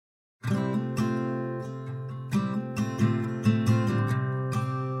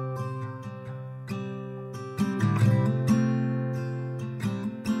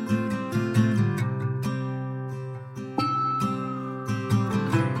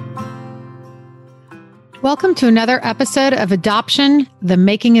Welcome to another episode of Adoption, The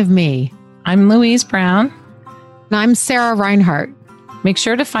Making of Me. I'm Louise Brown. And I'm Sarah Reinhart. Make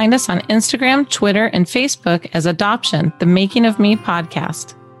sure to find us on Instagram, Twitter, and Facebook as Adoption, The Making of Me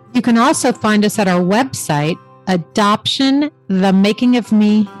podcast. You can also find us at our website,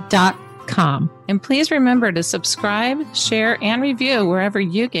 adoptionthemakingofme.com. And please remember to subscribe, share, and review wherever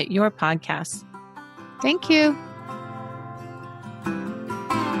you get your podcasts. Thank you.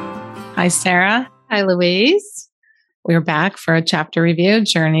 Hi, Sarah. Hi, Louise. We're back for a chapter review,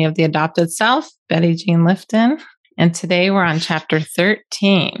 Journey of the Adopted Self, Betty Jean Lifton. And today we're on chapter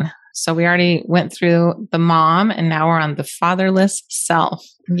 13. So we already went through the mom and now we're on the fatherless self.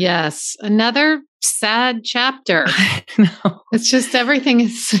 Yes. Another sad chapter. No. It's just everything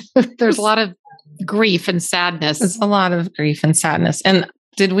is, there's a lot of grief and sadness. There's a lot of grief and sadness. And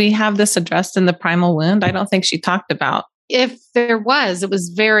did we have this addressed in the primal wound? I don't think she talked about. If there was, it was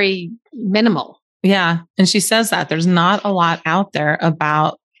very minimal. Yeah. And she says that there's not a lot out there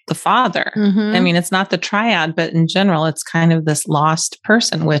about the father. Mm-hmm. I mean, it's not the triad, but in general, it's kind of this lost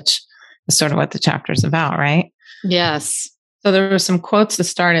person, which is sort of what the chapter is about, right? Yes. So there were some quotes to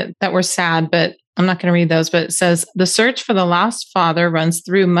start it that were sad, but I'm not going to read those, but it says, the search for the lost father runs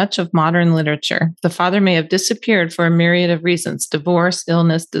through much of modern literature. The father may have disappeared for a myriad of reasons: divorce,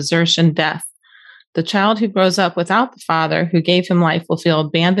 illness, desertion, death. The child who grows up without the father who gave him life will feel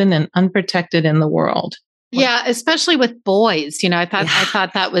abandoned and unprotected in the world. Yeah, especially with boys. You know, I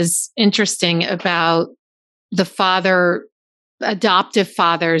thought that was interesting about the father, adoptive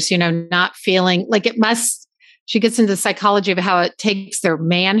fathers, you know, not feeling like it must. She gets into the psychology of how it takes their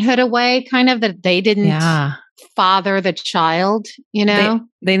manhood away, kind of, that they didn't father the child, you know?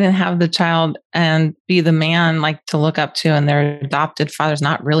 They didn't have the child and be the man like to look up to, and their adopted father's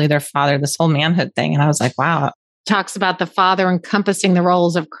not really their father, this whole manhood thing. And I was like, wow. Talks about the father encompassing the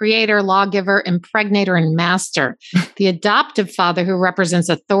roles of creator, lawgiver, impregnator, and master. The adoptive father, who represents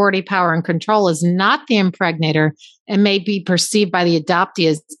authority, power, and control, is not the impregnator and may be perceived by the adoptee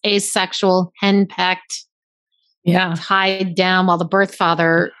as asexual, henpecked, tied down, while the birth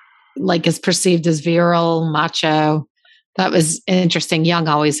father like is perceived as virile, macho. That was interesting. Jung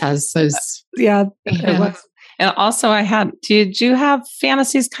always has those. It was. And also did you have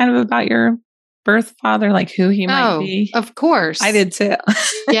fantasies kind of about your birth father, like who he might be? Of course. I did too.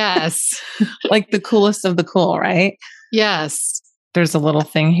 Yes. Like the coolest of the cool, right? Yes. There's a little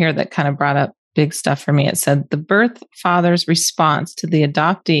thing here that kind of brought up big stuff for me. It said the birth father's response to the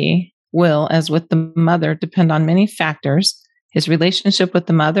adoptee will, as with the mother, depend on many factors: his relationship with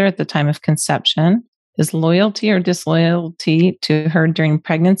the mother at the time of conception, his loyalty or disloyalty to her during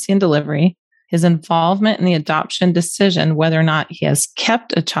pregnancy and delivery, his involvement in the adoption decision, whether or not he has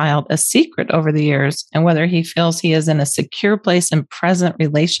kept a child a secret over the years, and whether he feels he is in a secure place in present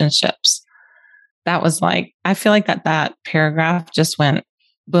relationships. That was like, I feel like that paragraph just went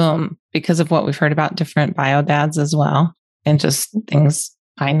boom because of what we've heard about different bio dads as well, and just things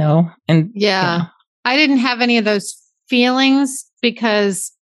I know. And I didn't have any of those feelings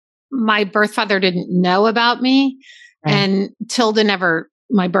because my birth father didn't know about me. Right. And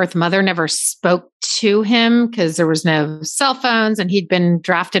my birth mother never spoke to him because there was no cell phones and he'd been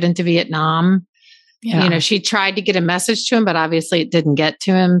drafted into Vietnam. Yeah. You know, she tried to get a message to him, but obviously it didn't get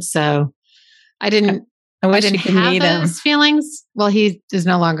to him. So I didn't have those feelings. Well, he is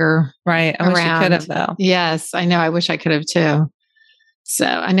no longer right. I wish you could have, though. Yes, I know. I wish I could have too. So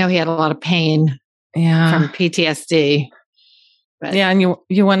I know he had a lot of pain from PTSD. But and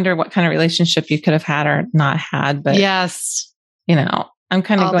you wonder what kind of relationship you could have had or not had. But yes, you know, I'm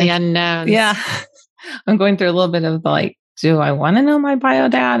kind of all the unknowns. Yeah, I'm going through a little bit of like, do I want to know my bio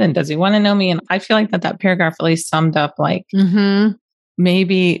dad, and does he want to know me? And I feel like that paragraph really summed up like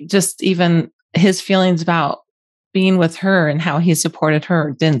maybe just even his feelings about being with her and how he supported her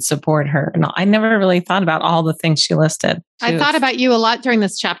or didn't support her. And I never really thought about all the things she listed. I thought about you a lot during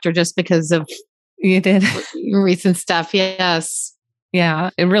this chapter just because of you did recent stuff. Yes. Yeah.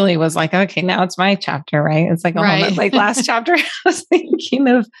 It really was like, okay, now it's my chapter, right? It's like, like last chapter, I was thinking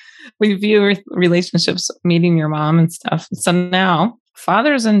of we view relationships, meeting your mom and stuff. So now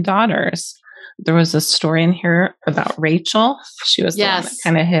fathers and daughters, there was a story in here about Rachel. She was the one that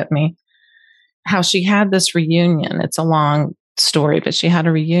kind of hit me. How she had this reunion. It's a long story, but she had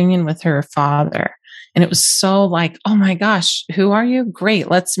a reunion with her father. And it was so like, oh my gosh, who are you? Great,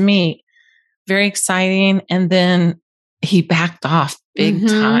 let's meet. Very exciting. And then he backed off big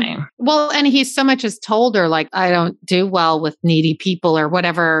time. Well, and he so much has told her, like, I don't do well with needy people or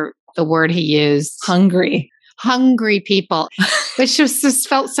whatever the word he used. Hungry people. But she just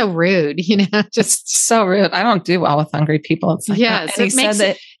felt so rude, Just so rude. I don't do well with hungry people. It's like, yes, and he said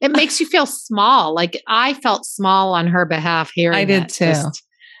that it makes you feel small. Like I felt small on her behalf here. I did too.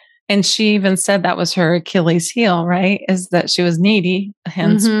 And she even said that was her Achilles heel, right? Is that she was needy,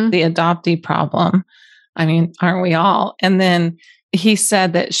 hence the adoptee problem. I mean, aren't we all? And then he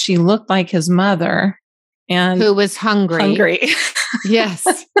said that she looked like his mother and who was hungry. Yes.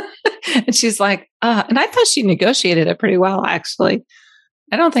 And she's like, and I thought she negotiated it pretty well, actually.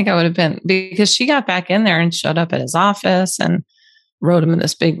 I don't think I would have been, because she got back in there and showed up at his office and wrote him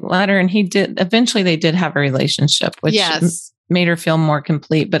this big letter. And eventually they did have a relationship, which made her feel more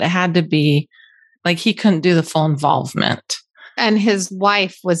complete, but it had to be like he couldn't do the full involvement. And his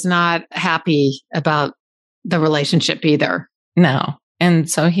wife was not happy about the relationship either. No. And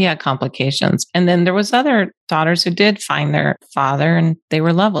so he had complications. And then there was other daughters who did find their father and they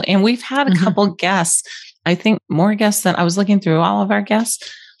were lovely. And we've had a couple guests, I think more guests than I was looking through all of our guests.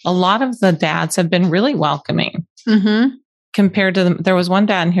 A lot of the dads have been really welcoming compared to them. There was one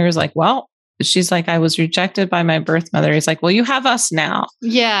dad and he was like, well, she's like, I was rejected by my birth mother. He's like, well, you have us now.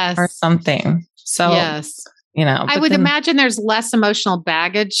 Yes. Or something. So, yes. I would imagine there's less emotional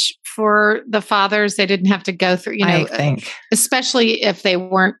baggage for the fathers. They didn't have to go through, I think, especially if they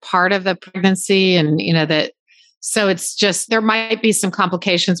weren't part of the pregnancy and, that. So it's just, there might be some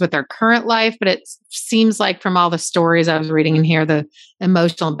complications with their current life, but it seems like from all the stories I was reading in here, the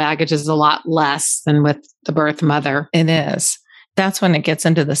emotional baggage is a lot less than with the birth mother. It is. That's when it gets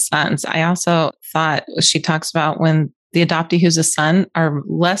into the sons. I also thought she talks about when the adoptee who's a son are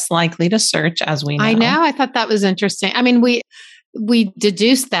less likely to search, as we know. I know. I thought that was interesting. I mean, we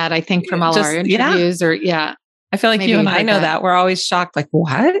deduced that, I think, from all our interviews I feel like you and I know that. We're always shocked. Like,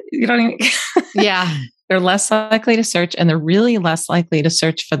 what? You don't even. Yeah. They're less likely to search and they're really less likely to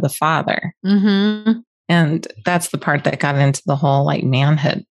search for the father. And that's the part that got into the whole like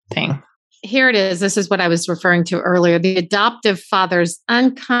manhood thing. Here it is. This is what I was referring to earlier. The adoptive father's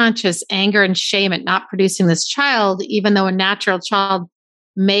unconscious anger and shame at not producing this child, even though a natural child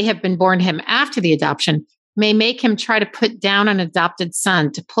may have been born to him after the adoption, may make him try to put down an adopted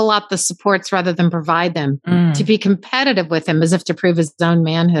son, to pull out the supports rather than provide them, to be competitive with him as if to prove his own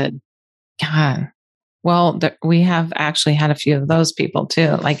manhood. God. Well, we have actually had a few of those people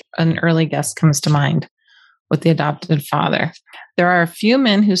too. Like an early guest comes to mind with the adopted father. There are a few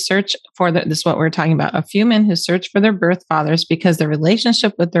men who search for this is what we're talking about. A few men who search for their birth fathers because their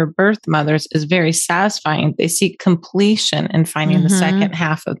relationship with their birth mothers is very satisfying. They seek completion in finding the second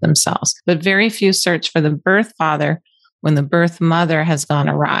half of themselves. But very few search for the birth father when the birth mother has gone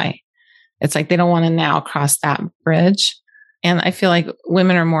awry. It's like they don't want to now cross that bridge. And I feel like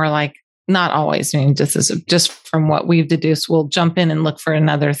women are more like, not always, I mean, just from what we've deduced, we'll jump in and look for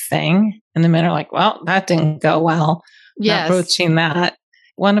another thing. And the men are like, well, that didn't go well. Yes. Approaching that.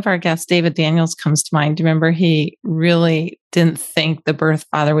 One of our guests, David Daniels, comes to mind. Do you remember he really didn't think the birth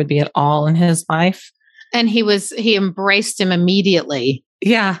father would be at all in his life? And he embraced him immediately.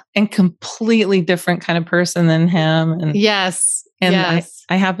 Yeah. And completely different kind of person than him. And yes. And yes.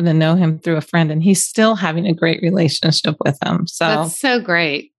 I happen to know him through a friend and he's still having a great relationship with him. So that's so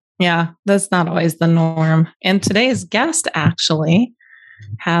great. Yeah, that's not always the norm. And today's guest actually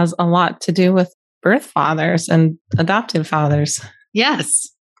has a lot to do with birth fathers and adoptive fathers. Yes,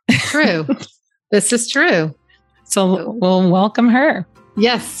 true. This is true. So we'll welcome her.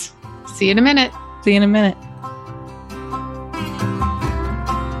 Yes. See you in a minute. See you in a minute.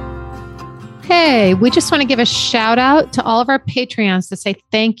 Hey, we just want to give a shout out to all of our Patreons to say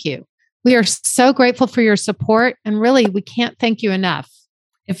thank you. We are so grateful for your support, and really, we can't thank you enough.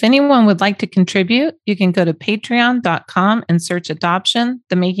 If anyone would like to contribute, you can go to patreon.com and search Adoption,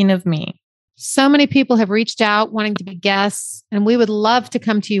 The Making of Me. So many people have reached out wanting to be guests, and we would love to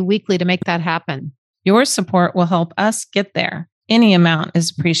come to you weekly to make that happen. Your support will help us get there. Any amount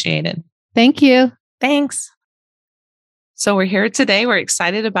is appreciated. Thank you. Thanks. So we're here today. We're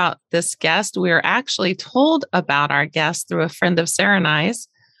excited about this guest. We were actually told about our guest through a friend of Sarah and I's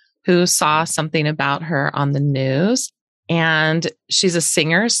who saw something about her on the news. And she's a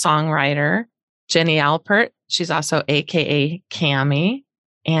singer, songwriter, Jenny Alpert. She's also AKA Cami.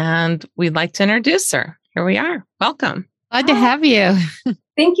 And we'd like to introduce her. Here we are. Welcome. Glad to have you.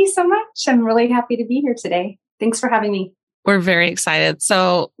 Thank you so much. I'm really happy to be here today. Thanks for having me. We're very excited.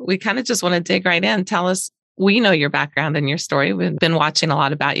 So we kind of just want to dig right in. Tell us, we know your background and your story. We've been watching a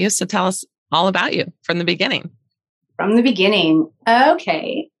lot about you. So tell us all about you from the beginning. From the beginning.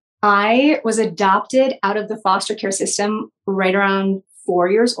 Okay. I was adopted out of the foster care system right around 4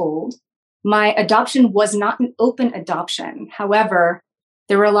 years old. My adoption was not an open adoption. However,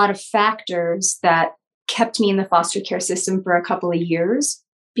 there were a lot of factors that kept me in the foster care system for a couple of years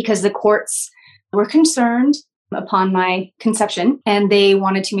because the courts were concerned upon my conception, and they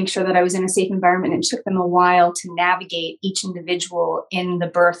wanted to make sure that I was in a safe environment. And it took them a while to navigate each individual in the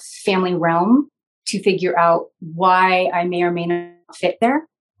birth family realm to figure out why I may or may not fit there.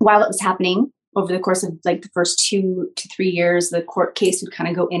 While it was happening over the course of like the first 2 to 3 years, the court case would kind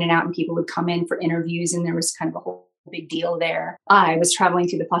of go in and out and people would come in for interviews, and there was kind of a whole big deal there. I was traveling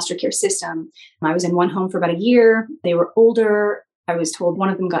through the foster care system. I was in one home for about a year. They were older. I was told one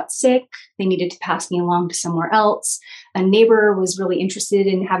of them got sick. They needed to pass me along to somewhere else. A neighbor was really interested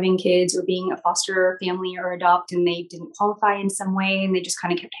in having kids or being a foster family or adopt, and they didn't qualify in some way. And they just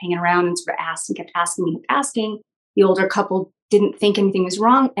kind of kept hanging around and sort of asked and kept asking and asking. The older couple didn't think anything was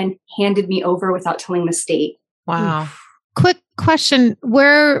wrong and handed me over without telling the state. Wow. Quick question.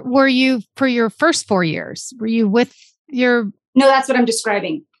 Where were you for your first 4 years? Were you with your... No, that's what I'm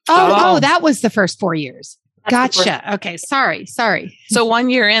describing. Oh, that was the first 4 years. That's Gotcha. Okay. Sorry. So 1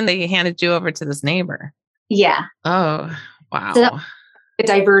 year in, they handed you over to this neighbor. Yeah. Oh, wow. So a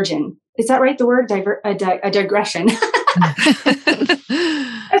diversion. Is that right? The word a digression. It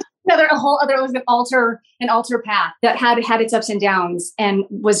was an alter path that had its ups and downs and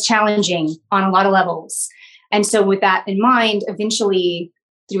was challenging on a lot of levels. And so with that in mind, eventually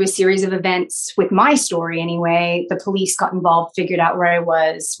through a series of events with my story anyway, the police got involved, figured out where I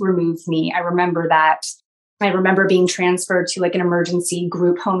was, removed me. I remember that. I remember being transferred to like an emergency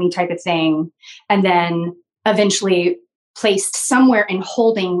group homey type of thing, and then eventually placed somewhere in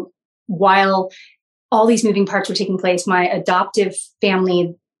holding while all these moving parts were taking place. My adoptive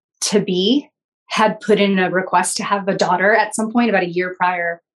family to be had put in a request to have a daughter at some point about a year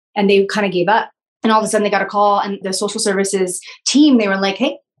prior, and they kind of gave up. And all of a sudden they got a call, and the social services team, they were like,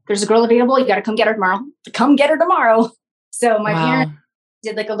 "Hey, there's a girl available. You got to come get her tomorrow. Come get her tomorrow." So my parents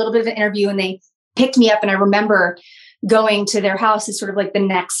did like a little bit of an interview, and they picked me up. And I remember going to their house as sort of like the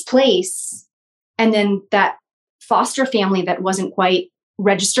next place. And then that foster family that wasn't quite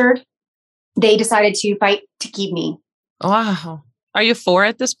registered, they decided to fight to keep me. Wow. Are you 4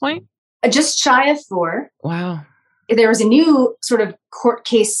 at this point? Just shy of 4. Wow. There was a new sort of court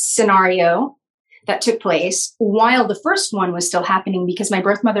case scenario that took place while the first one was still happening, because my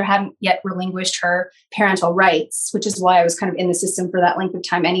birth mother hadn't yet relinquished her parental rights, which is why I was kind of in the system for that length of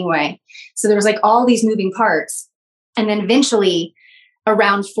time anyway. So there was like all these moving parts. And then eventually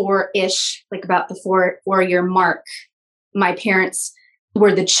around 4-ish, like about the 4-year mark, my parents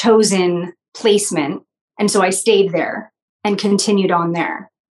were the chosen placement. And so I stayed there and continued on there.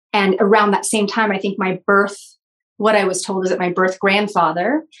 And around that same time, I think what I was told is that my birth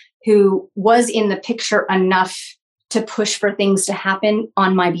grandfather, who was in the picture enough to push for things to happen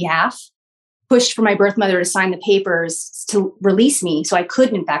on my behalf, pushed for my birth mother to sign the papers to release me so I could,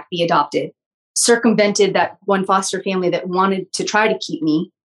 in fact, be adopted, circumvented that one foster family that wanted to try to keep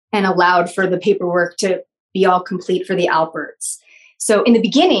me, and allowed for the paperwork to be all complete for the Alberts. So in the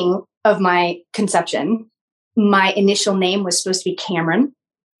beginning of my conception, my initial name was supposed to be Cameron,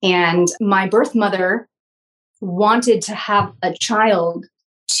 and my birth mother wanted to have a child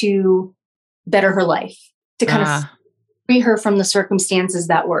to better her life, to kind of free her from the circumstances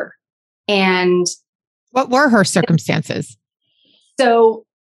that were. And what were her circumstances? So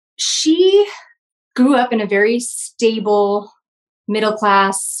she grew up in a very stable,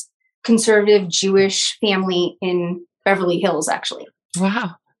 middle-class, conservative Jewish family in Beverly Hills, actually.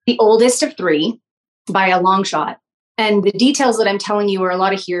 Wow. The oldest of 3 by a long shot. And the details that I'm telling you are a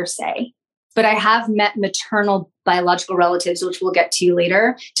lot of hearsay. But I have met maternal biological relatives, which we'll get to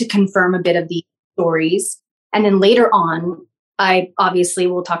later, to confirm a bit of these stories. And then later on, I obviously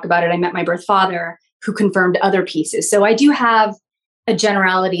will talk about it. I met my birth father, who confirmed other pieces. So I do have a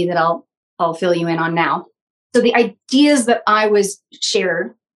generality that I'll fill you in on now. So the ideas that I was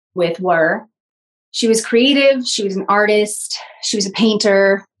shared with were, she was creative, she was an artist, she was a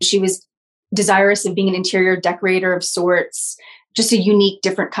painter, she was desirous of being an interior decorator of sorts, just a unique,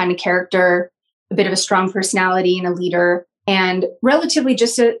 different kind of character, a bit of a strong personality and a leader, and relatively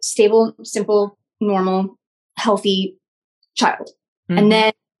just a stable, simple, normal, healthy child. Mm-hmm. And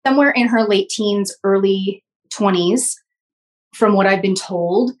then somewhere in her late teens, early 20s, from what I've been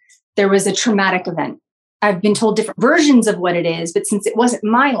told, there was a traumatic event. I've been told different versions of what it is, but since it wasn't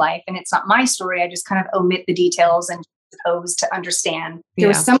my life and it's not my story, I just kind of omit the details and suppose to understand. There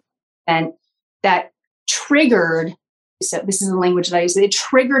was some event that triggered, so this is the language that I use, it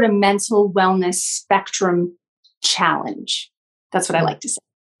triggered a mental wellness spectrum challenge. That's what I like to say.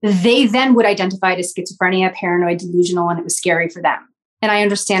 They then would identify it as schizophrenia, paranoid, delusional, and it was scary for them. And I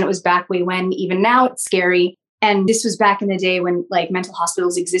understand it was back way when, even now it's scary. And this was back in the day when like mental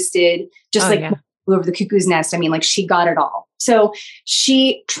hospitals existed, just flew over the cuckoo's nest. I mean, like she got it all. So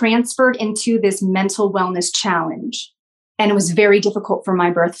she transferred into this mental wellness challenge. And it was very difficult for my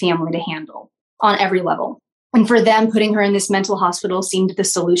birth family to handle on every level. And for them, putting her in this mental hospital seemed the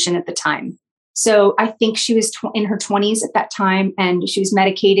solution at the time. So I think she was in her 20s at that time, and she was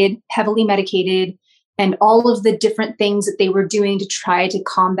medicated, heavily medicated, and all of the different things that they were doing to try to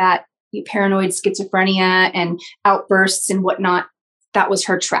combat paranoid schizophrenia and outbursts and whatnot. That was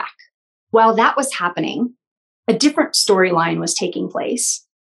her track. While that was happening, a different storyline was taking place,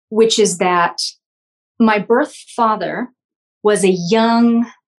 which is that my birth father was a young,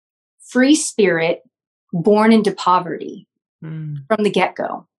 free spirit born into poverty from the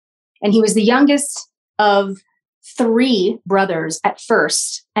get-go. And he was the youngest of 3 brothers at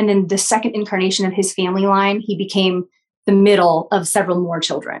first. And then the second incarnation of his family line, he became the middle of several more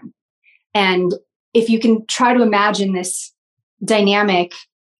children. And if you can try to imagine this dynamic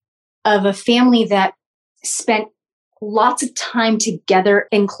of a family that spent lots of time together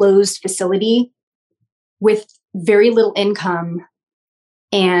in closed facility with very little income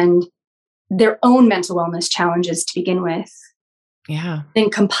and their own mental wellness challenges to begin with. Yeah.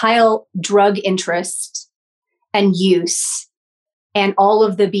 Then compile drug interest and use and all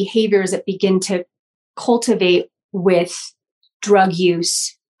of the behaviors that begin to cultivate with drug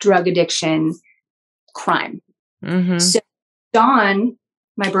use, drug addiction, crime. Mm-hmm. So Don,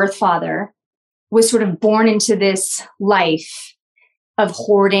 my birth father, was sort of born into this life of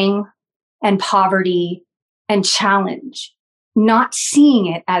hoarding and poverty and challenge, not seeing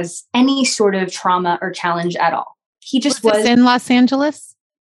it as any sort of trauma or challenge at all. He just was in Los Angeles.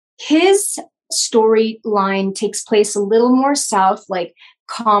 His storyline takes place a little more south, like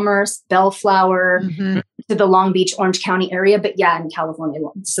Commerce, Bellflower, to the Long Beach, Orange County area. But yeah, in California,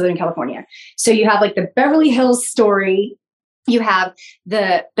 Southern California. So you have like the Beverly Hills story. You have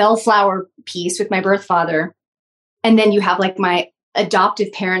the Bellflower piece with my birth father. And then you have like my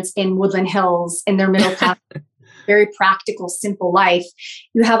adoptive parents in Woodland Hills in their middle class, very practical, simple life.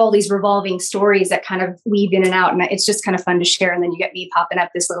 You have all these revolving stories that kind of weave in and out. And it's just kind of fun to share. And then you get me popping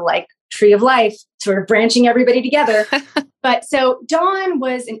up this little like tree of life, sort of branching everybody together. But so Don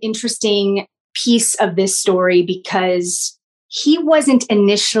was an interesting piece of this story because he wasn't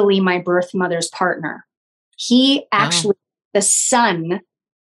initially my birth mother's partner. He actually the son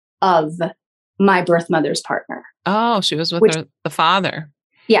of my birth mother's partner. Oh, she was with the father.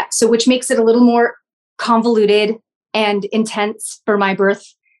 Yeah. So which makes it a little more convoluted and intense for my birth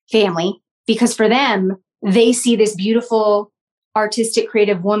family, because for them, they see this beautiful, artistic,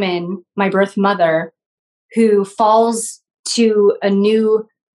 creative woman, my birth mother, who falls to a new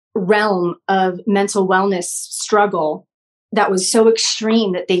realm of mental wellness struggle that was so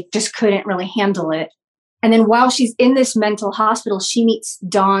extreme that they just couldn't really handle it. And then while she's in this mental hospital, she meets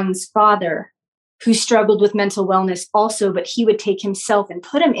Don's father, who struggled with mental wellness also, but he would take himself and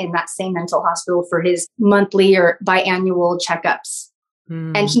put him in that same mental hospital for his monthly or biannual checkups.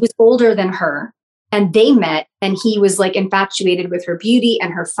 And he was older than her, and they met, and he was like infatuated with her beauty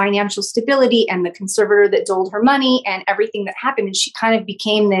and her financial stability and the conservator that doled her money and everything that happened. And she kind of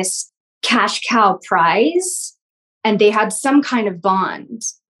became this cash cow prize, and they had some kind of bond.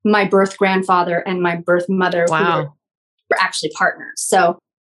 My birth grandfather and my birth mother who were actually partners. So,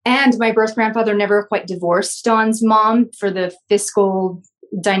 and my birth grandfather never quite divorced Don's mom for the fiscal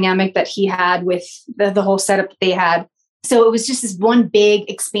dynamic that he had with the whole setup that they had. So it was just this one big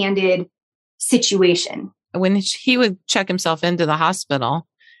expanded situation. When he would check himself into the hospital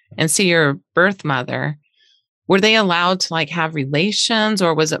and see your birth mother, were they allowed to like have relations,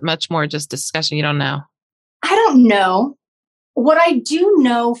 or was it much more just discussion? You don't know. I don't know. What I do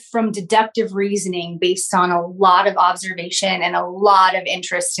know from deductive reasoning, based on a lot of observation and a lot of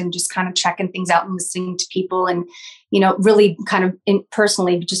interest in just kind of checking things out and listening to people and, really kind of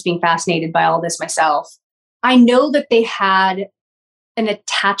personally just being fascinated by all this myself. I know that they had an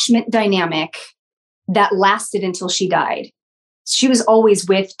attachment dynamic that lasted until she died. She was always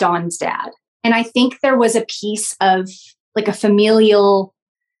with Don's dad. And I think there was a piece of like a familial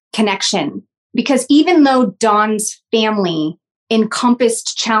connection, because even though Don's family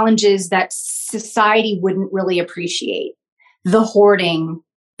encompassed challenges that society wouldn't really appreciate, the hoarding,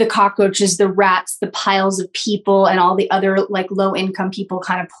 the cockroaches, the rats, the piles of people, and all the other like low income people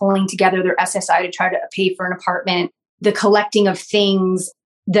kind of pulling together their SSI to try to pay for an apartment, the collecting of things,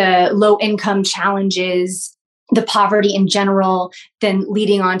 the low income challenges, the poverty in general, then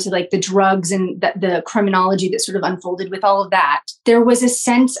leading on to like the drugs and the criminology that sort of unfolded with all of that. There was a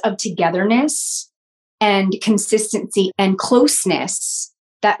sense of togetherness and consistency and closeness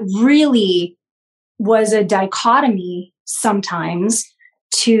that really was a dichotomy sometimes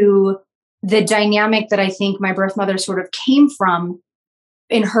to the dynamic that I think my birth mother sort of came from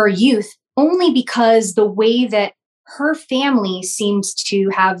in her youth, only because the way that her family seems to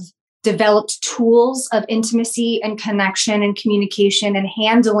have developed tools of intimacy and connection and communication and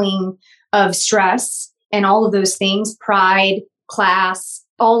handling of stress and all of those things, pride, class,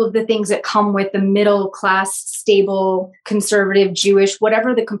 all of the things that come with the middle class, stable, conservative, Jewish,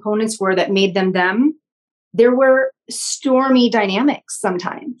 whatever the components were that made them them. There were stormy dynamics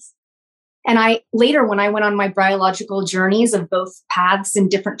sometimes. And I later, when I went on my biological journeys of both paths and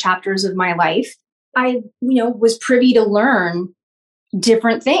different chapters of my life, I, was privy to learn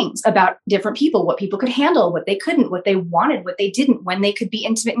different things about different people, what people could handle, what they couldn't, what they wanted, what they didn't, when they could be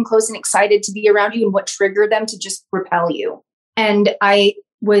intimate and close and excited to be around you, and what triggered them to just repel you. And I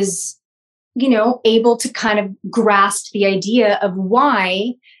was, able to kind of grasp the idea of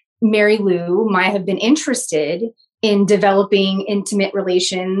why Mary Lou might have been interested in developing intimate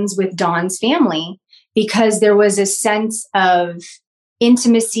relations with Dawn's family, because there was a sense of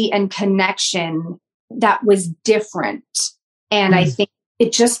intimacy and connection that was different. And I think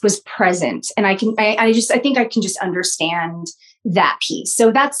it just was present. And I think I can just understand that piece.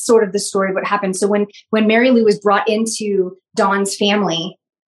 So that's sort of the story of what happened. So when Mary Lou was brought into Dawn's family,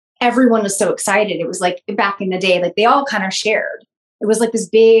 everyone was so excited. It was like back in the day, like they all kind of shared. It was like this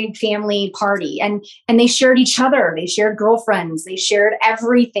big family party, and they shared each other. They shared girlfriends. They shared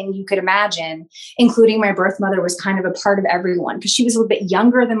everything you could imagine, including my birth mother was kind of a part of everyone, because she was a little bit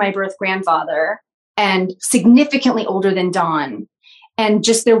younger than my birth grandfather and significantly older than Dawn. And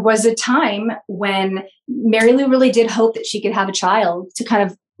just there was a time when Mary Lou really did hope that she could have a child to kind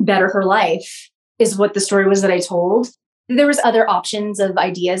of better her life, is what the story was that I told. There was other options of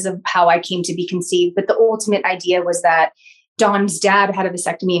ideas of how I came to be conceived, but the ultimate idea was that Dawn's dad had a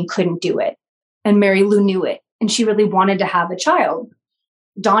vasectomy and couldn't do it. And Mary Lou knew it. And she really wanted to have a child.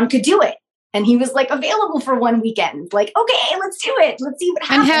 Dawn could do it. And he was like available for one weekend. Like, okay, let's do it. Let's see what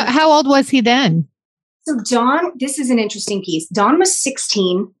happens. And how old was he then? So Dawn, this is an interesting piece. Dawn was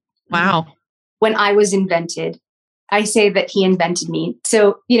 16. Wow. When I was invented. I say that he invented me.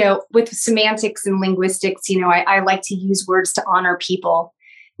 So, with semantics and linguistics, I like to use words to honor people,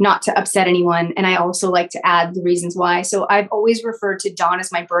 not to upset anyone. And I also like to add the reasons why. So I've always referred to Dawn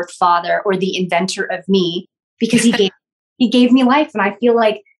as my birth father, or the inventor of me, because he gave me life. And I feel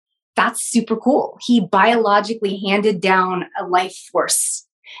like that's super cool. He biologically handed down a life force.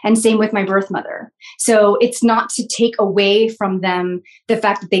 And same with my birth mother. So it's not to take away from them the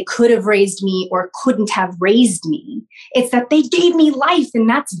fact that they could have raised me or couldn't have raised me. It's that they gave me life, and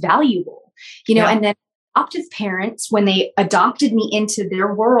that's valuable, and then adoptive parents, when they adopted me into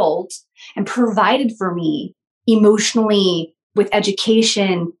their world and provided for me emotionally, with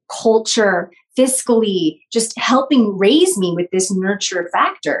education, culture, fiscally, just helping raise me with this nurture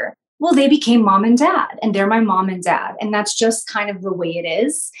factor. Well, they became mom and dad, and they're my mom and dad. And that's just kind of the way it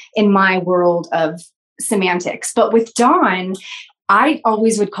is in my world of semantics. But with Dawn, I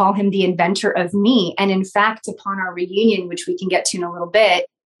always would call him the inventor of me. And in fact, upon our reunion, which we can get to in a little bit,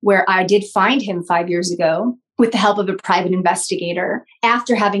 where I did find him 5 years ago with the help of a private investigator,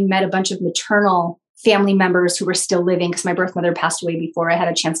 after having met a bunch of maternal family members who were still living, because my birth mother passed away before I had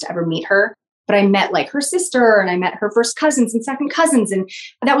a chance to ever meet her. But I met like her sister, and I met her first cousins and second cousins. And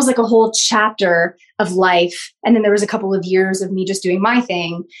that was like a whole chapter of life. And then there was a couple of years of me just doing my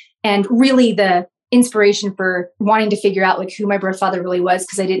thing. And really the inspiration for wanting to figure out like who my birth father really was,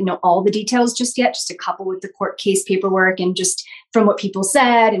 because I didn't know all the details just yet, just a couple with the court case paperwork and just from what people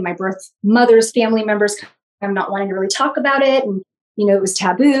said, and my birth mother's family members kind of not wanting to really talk about it. And it was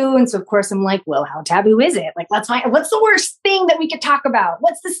taboo. And so of course I'm like, well, how taboo is it? Like, let's find, what's the worst thing that we could talk about?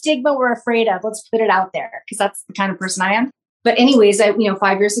 What's the stigma we're afraid of? Let's put it out there. Cause that's the kind of person I am. But anyways,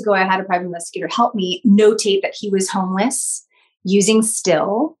 5 years ago, I had a private investigator help me notate that he was homeless, using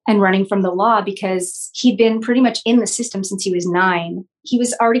still, and running from the law, because he'd been pretty much in the system since he was 9. He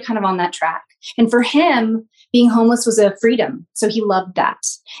was already kind of on that track. And for him, being homeless was a freedom. So he loved that.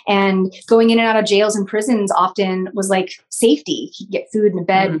 And going in and out of jails and prisons often was like safety. He'd get food and a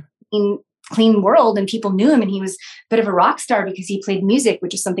bed, clean world, and people knew him. And he was a bit of a rock star because he played music,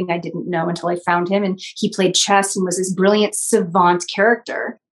 which is something I didn't know until I found him. And he played chess and was this brilliant savant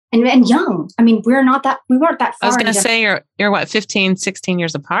character. And young. I mean, we weren't that far. I was going to say you're what, 15, 16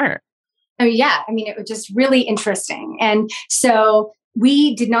 years apart. Oh yeah. I mean, it was just really interesting. And so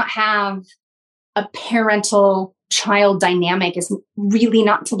we did not have a parental child dynamic, is really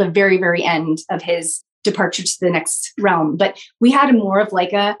not until the very, very end of his departure to the next realm. But we had more of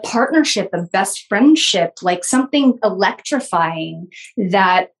like a partnership, a best friendship, like something electrifying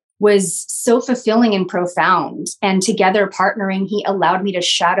that was so fulfilling and profound. And together partnering, he allowed me to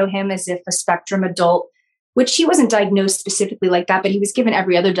shadow him as if a spectrum adult, which he wasn't diagnosed specifically like that, but he was given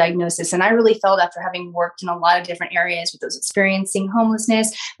every other diagnosis. And I really felt, after having worked in a lot of different areas with those experiencing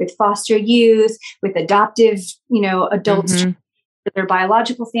homelessness, with foster youth, with adoptive, adults, with their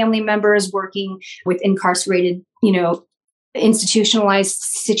biological family members, working with incarcerated, institutionalized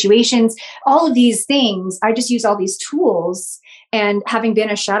situations, all of these things, I just use all these tools. And having been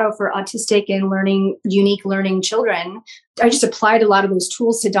a shadow for autistic and unique learning children, I just applied a lot of those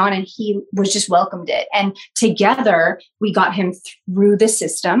tools to Don, and he just welcomed it. And together we got him through the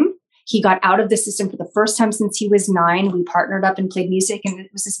system. He got out of the system for the first time since he was 9. We partnered up and played music. And it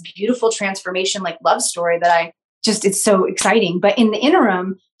was this beautiful transformation, like love story that it's so exciting. But in the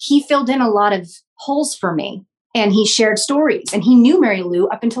interim, he filled in a lot of holes for me, and he shared stories, and he knew Mary Lou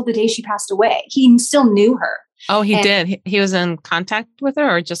up until the day she passed away. He still knew her. Oh, he did. He was in contact with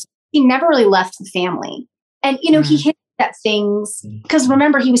her, or just? He never really left the family. And, he hinted at things because,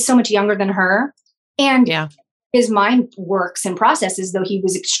 remember, he was so much younger than her. And his mind works and processes, though he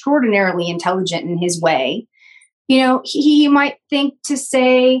was extraordinarily intelligent in his way. He might think to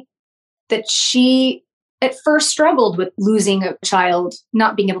say that she at first struggled with losing a child,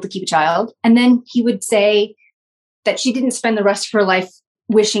 not being able to keep a child. And then he would say that she didn't spend the rest of her life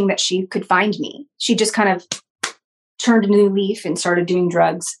wishing that she could find me. She just kind of turned a new leaf and started doing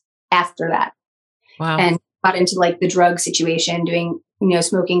drugs after that. Wow. And got into like the drug situation, doing,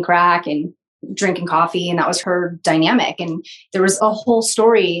 smoking crack and drinking coffee. And that was her dynamic. And there was a whole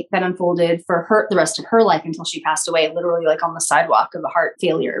story that unfolded for her, the rest of her life, until she passed away, literally like on the sidewalk of a heart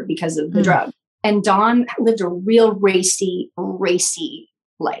failure because of the drug. And Don lived a real racy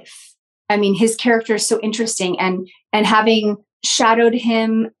life. I mean, his character is so interesting, and having shadowed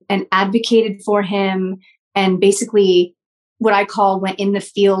him and advocated for him, and basically what I call went in the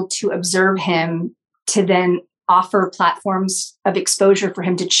field to observe him, to then offer platforms of exposure for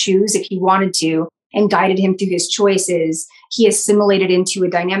him to choose if he wanted to, and guided him through his choices. He assimilated into a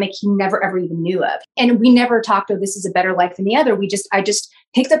dynamic he never ever even knew of. And we never talked, this is a better life than the other. I just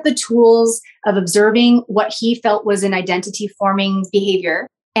picked up the tools of observing what he felt was an identity forming behavior.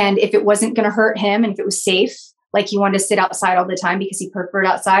 And if it wasn't going to hurt him, and if it was safe, like he wanted to sit outside all the time because he preferred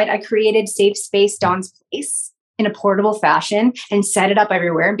outside, I created Safe Space Don's Place in a portable fashion and set it up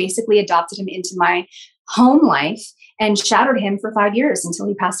everywhere, and basically adopted him into my home life and shadowed him for 5 years until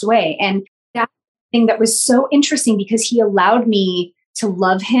he passed away. And that thing that was so interesting, because he allowed me to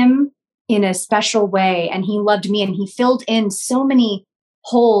love him in a special way, and he loved me, and he filled in so many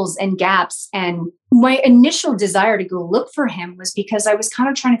holes and gaps. And my initial desire to go look for him was because I was kind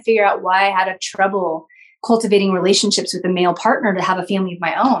of trying to figure out why I had a trouble cultivating relationships with a male partner to have a family of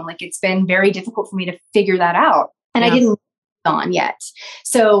my own. Like, it's been very difficult for me to figure that out. And I didn't on yet.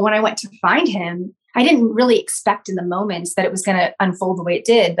 So when I went to find him, I didn't really expect in the moments that it was going to unfold the way it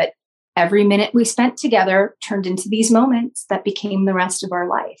did. But every minute we spent together turned into these moments that became the rest of our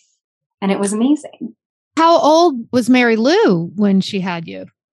life. And it was amazing. How old was Mary Lou when she had you?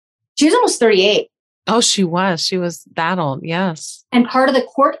 She was almost 38. Oh, she was. She was that old. Yes. And part of the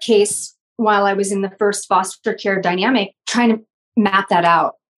court case, while I was in the first foster care dynamic, trying to map that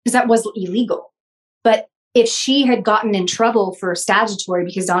out, because that was illegal. But if she had gotten in trouble for statutory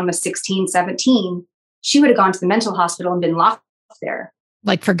because Dawn was 16, 17, she would have gone to the mental hospital and been locked there.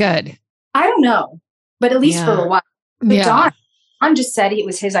 Like for good? I don't know, but at least for a while. But Dawn just said it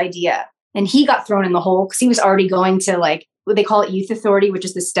was his idea. And he got thrown in the hole because he was already going to, like, what they call it, youth authority, which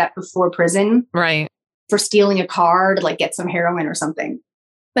is the step before prison. Right. For stealing a car to, like, get some heroin or something.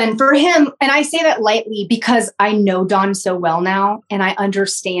 And for him, and I say that lightly because I know Don so well now, and I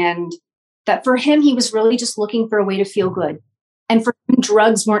understand that for him, he was really just looking for a way to feel good. And for him,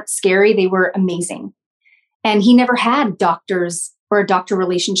 drugs weren't scary. They were amazing. And he never had doctors or a doctor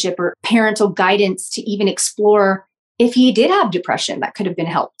relationship or parental guidance to even explore if he did have depression that could have been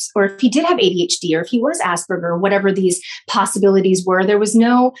helped, or if he did have ADHD, or if he was Asperger, whatever these possibilities were. There was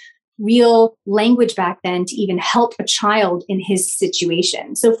no real language back then to even help a child in his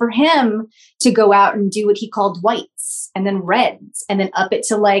situation. So for him to go out and do what he called whites and then reds, and then up it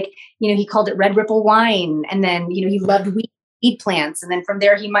to, like, he called it Red Ripple wine. And then, he loved weed plants. And then from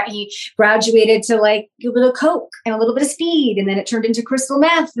there, he graduated to, like, a little Coke and a little bit of speed. And then it turned into crystal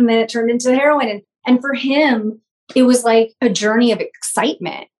meth, and then it turned into heroin. And for him, it was like a journey of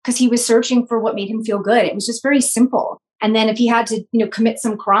excitement because he was searching for what made him feel good. It was just very simple. And then if he had to, commit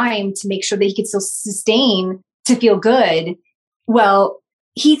some crime to make sure that he could still sustain to feel good, well,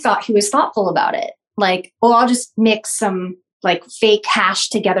 he thought he was thoughtful about it. Like, well, I'll just mix some, like, fake hash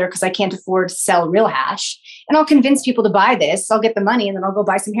together because I can't afford to sell real hash. and I'll convince people to buy this. I'll get the money and then I'll go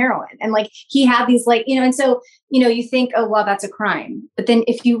buy some heroin. And like, he had these like, and so, you think, oh, well, that's a crime. But then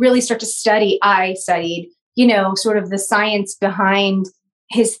if you really start to study, I studied, sort of the science behind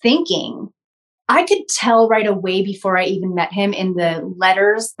his thinking. I could tell right away before I even met him in the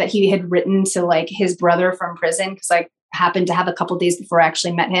letters that he had written to like his brother from prison. Cause I happened to have a couple days before I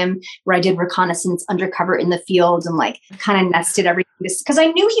actually met him where I did reconnaissance undercover in the field and like kind of nested everything because I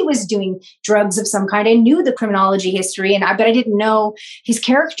knew he was doing drugs of some kind. I knew the criminology history but I didn't know his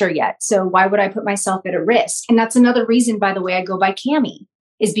character yet. So why would I put myself at a risk? And that's another reason, by the way, I go by Cami,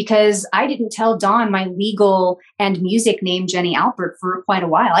 is because I didn't tell Don my legal and music name, Jenny Alpert, for quite a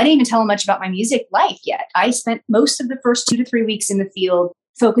while. I didn't even tell him much about my music life yet. I spent most of the first 2 to 3 weeks in the field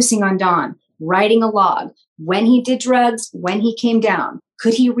focusing on Don, writing a log, when he did drugs, when he came down.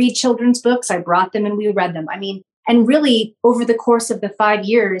 Could he read children's books? I brought them and we read them. I mean, and really over the course of the 5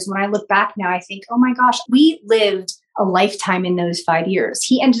 years, when I look back now, I think, oh my gosh, we lived a lifetime in those 5 years.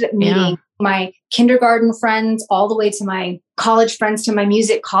 He ended up meeting my kindergarten friends all the way to my college friends, to my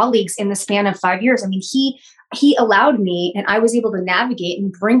music colleagues in the span of 5 years. I mean, he allowed me, and I was able to navigate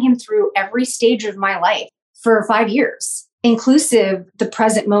and bring him through every stage of my life for 5 years, inclusive the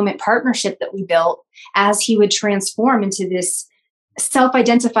present moment partnership that we built as he would transform into this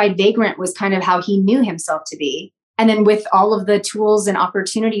self-identified vagrant, was kind of how he knew himself to be. And then with all of the tools and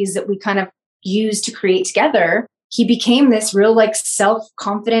opportunities that we kind of used to create together, he became this real like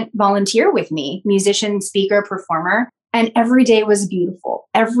self-confident volunteer with me, musician, speaker, performer. And every day was beautiful.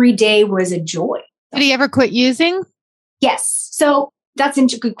 Every day was a joy. Did he ever quit using? Yes. So that's a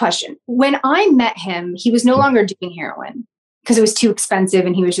good question. When I met him, he was no longer doing heroin because it was too expensive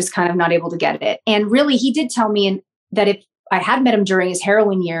and he was just kind of not able to get it. And really, he did tell me that if I had met him during his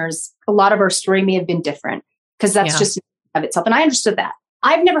heroin years, a lot of our story may have been different because that's just of itself. And I understood that.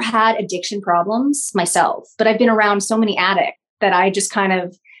 I've never had addiction problems myself, but I've been around so many addicts that I just kind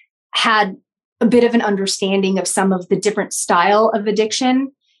of had a bit of an understanding of some of the different style of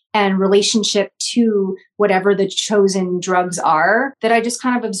addiction and relationship to whatever the chosen drugs are that I just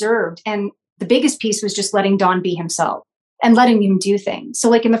kind of observed. And the biggest piece was just letting Don be himself and letting him do things. So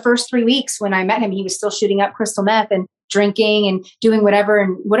like in the first 3 weeks when I met him, he was still shooting up crystal meth and drinking and doing whatever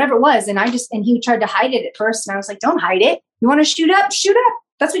and whatever it was. And he tried to hide it at first. And I was like, don't hide it. You want to shoot up? Shoot up.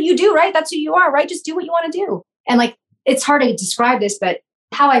 That's what you do, right? That's who you are, right? Just do what you want to do. And like, it's hard to describe this, but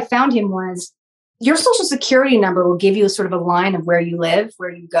how I found him was your social security number will give you a sort of a line of where you live, where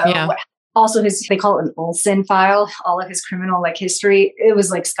you go. Yeah. Also they call it an Olsen file, all of his criminal like history. It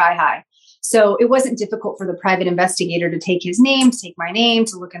was like sky high. So it wasn't difficult for the private investigator to take his name, to take my name,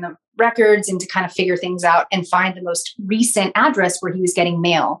 to look in the records and to kind of figure things out and find the most recent address where he was getting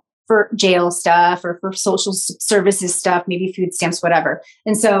mail for jail stuff or for social services stuff, maybe food stamps, whatever.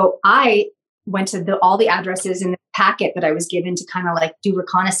 And so I went to all the addresses in the packet that I was given to kind of like do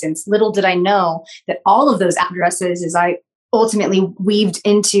reconnaissance. Little did I know that all of those addresses, as I ultimately weaved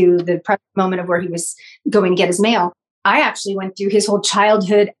into the moment of where he was going to get his mail, I actually went through his whole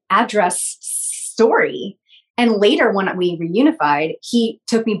childhood address story. And later when we reunified, he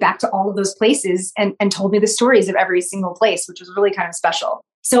took me back to all of those places and told me the stories of every single place, which was really kind of special.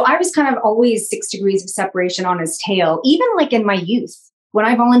 So I was kind of always 6 degrees of separation on his tail, even like in my youth. When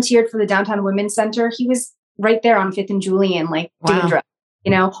I volunteered for the Downtown Women's Center, he was right there on 5th and Julian, like doing drugs.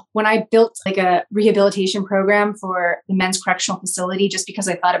 When I built like a rehabilitation program for the men's correctional facility, just because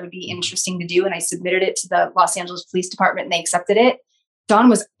I thought it would be interesting to do, and I submitted it to the Los Angeles Police Department and they accepted it. Don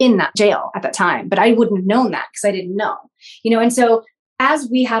was in that jail at that time, but I wouldn't have known that because I didn't know, and so as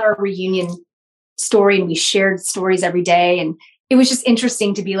we had our reunion story and we shared stories every day, and it was just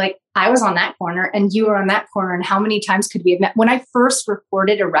interesting to be like, I was on that corner and you were on that corner. And how many times could we have met? When I first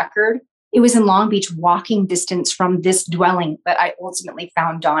recorded a record, it was in Long Beach, walking distance from this dwelling that I ultimately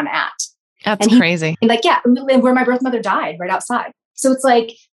found Don at. That's crazy. And like, where my birth mother died, right outside. So it's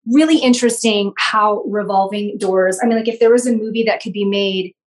like really interesting how revolving doors. I mean, like if there was a movie that could be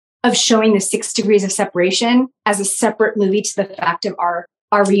made of showing the 6 degrees of separation as a separate movie to the fact of our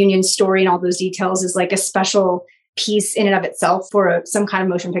reunion story and all those details is like a special piece in and of itself for some kind of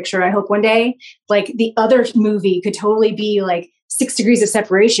motion picture. I hope one day, like the other movie could totally be like 6 degrees of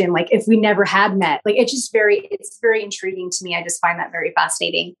separation. Like if we never had met, like it's very intriguing to me. I just find that very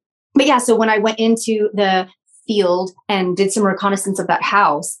fascinating. But yeah, so when I went into the field and did some reconnaissance of that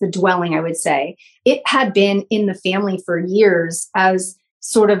house, the dwelling, I would say, it had been in the family for years as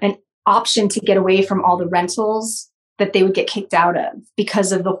sort of an option to get away from all the rentals that they would get kicked out of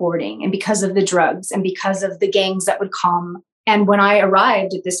because of the hoarding and because of the drugs and because of the gangs that would come. And when I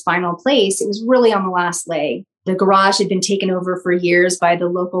arrived at this final place, it was really on the last leg. The garage had been taken over for years by the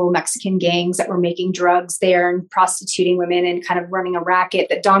local Mexican gangs that were making drugs there and prostituting women and kind of running a racket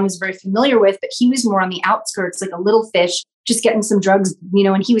that Don was very familiar with, but he was more on the outskirts, like a little fish, just getting some drugs,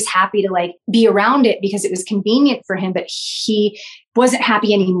 and he was happy to like be around it because it was convenient for him, but he wasn't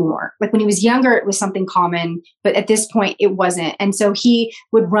happy anymore. Like when he was younger, it was something common, but at this point it wasn't. And so he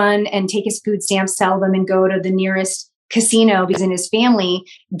would run and take his food stamps, sell them, and go to the nearest casino because in his family,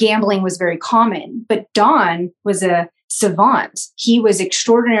 gambling was very common. But Don was a savant. He was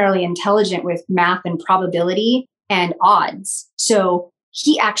extraordinarily intelligent with math and probability and odds. So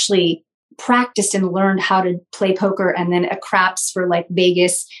he actually practiced and learned how to play poker and then a craps for like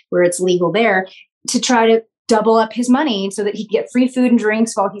Vegas, where it's legal there, to try to double up his money so that he could get free food and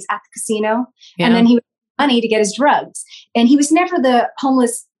drinks while he's at the casino. Yeah. And then he would have money to get his drugs. And he was never the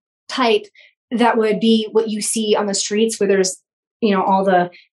homeless type that would be what you see on the streets where there's, all the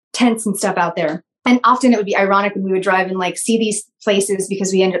tents and stuff out there. And often it would be ironic when we would drive and like see these places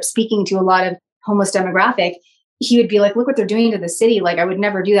because we end up speaking to a lot of homeless demographic. He would be like, look what they're doing to the city. Like, I would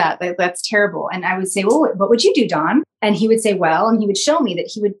never do that. Like, that's terrible. And I would say, well, what would you do, Don? And he would say, well, and he would show me that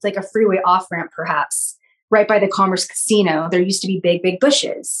he would like a freeway off ramp, perhaps right by the Commerce Casino. There used to be big, big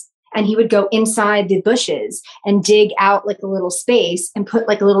bushes. And he would go inside the bushes and dig out like a little space and put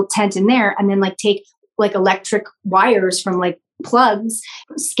like a little tent in there and then like take like electric wires from like plugs,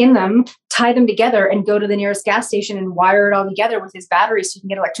 skin them, tie them together and go to the nearest gas station and wire it all together with his battery so he can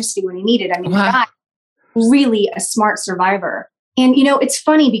get electricity when he needed. I mean, wow. The guy, really a smart survivor. And, it's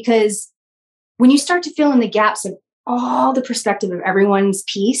funny because when you start to fill in the gaps of all the perspective of everyone's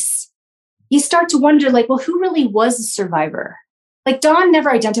piece, you start to wonder like, well, who really was a survivor? Like Don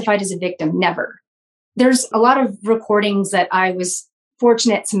never identified as a victim, never. There's a lot of recordings that I was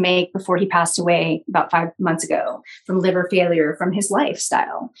fortunate to make before he passed away about 5 months ago from liver failure, from his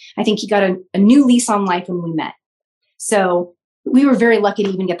lifestyle. I think he got a new lease on life when we met. So we were very lucky to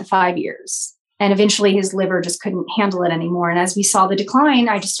even get the 5 years. And eventually his liver just couldn't handle it anymore. And as we saw the decline,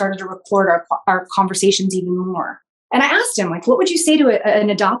 I just started to record our conversations even more. And I asked him, like, what would you say to an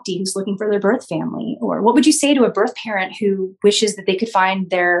adoptee who's looking for their birth family? Or what would you say to a birth parent who wishes that they could find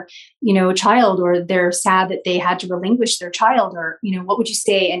their, child, or they're sad that they had to relinquish their child? Or, what would you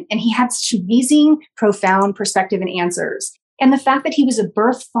say? And he had such amazing, profound perspective and answers. And the fact that he was a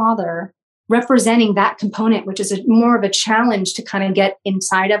birth father representing that component, which is more of a challenge to kind of get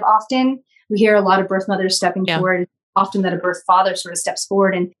inside of often. We hear a lot of birth mothers stepping forward, often that a birth father sort of steps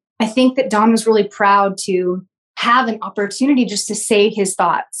forward. And I think that Don was really proud to have an opportunity just to say his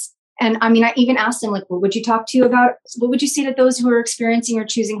thoughts. And I mean, I even asked him, like, what would you say to those who are experiencing or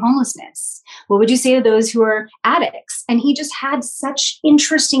choosing homelessness? What would you say to those who are addicts? And he just had such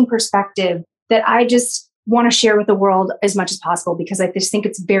interesting perspective that I just want to share with the world as much as possible, because I just think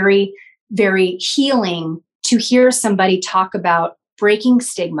it's very, very healing to hear somebody talk about breaking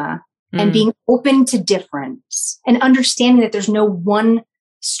stigma and being open to difference and understanding that there's no one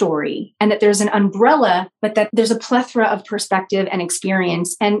story and that there's an umbrella, but that there's a plethora of perspective and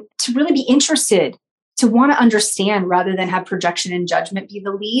experience, and to really be interested, to want to understand rather than have projection and judgment be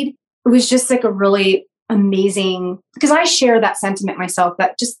the lead. It was just like a really amazing, because I share that sentiment myself,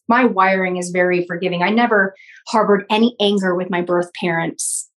 that just my wiring is very forgiving. I never harbored any anger with my birth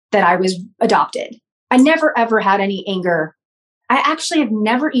parents that I was adopted. I never, ever had any anger. I actually have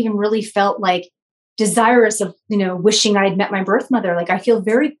never even really felt like desirous of, wishing I had met my birth mother. Like I feel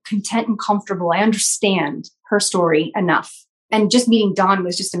very content and comfortable. I understand her story enough. And just meeting Don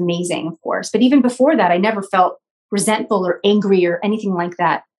was just amazing, of course. But even before that, I never felt resentful or angry or anything like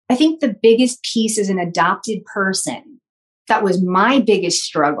that. I think the biggest piece as an adopted person, that was my biggest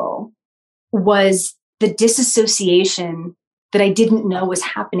struggle, was the disassociation that I didn't know was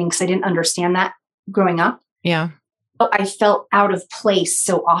happening because I didn't understand that growing up. Yeah. I felt out of place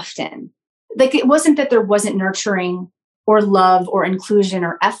so often. Like it wasn't that there wasn't nurturing or love or inclusion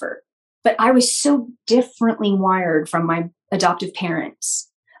or effort, but I was so differently wired from my adoptive parents.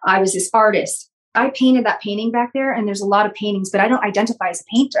 I was this artist. I painted that painting back there, and there's a lot of paintings, but I don't identify as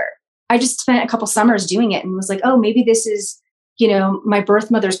a painter. I just spent a couple summers doing it and was like, oh, maybe this is, my birth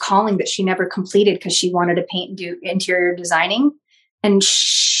mother's calling that she never completed because she wanted to paint and do interior designing. And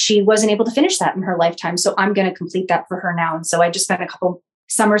she wasn't able to finish that in her lifetime. So I'm going to complete that for her now. And so I just spent a couple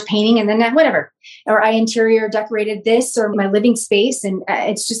summers painting, and then whatever, or I interior decorated this or my living space. And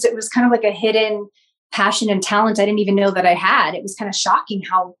it was kind of like a hidden passion and talent I didn't even know that I had. It was kind of shocking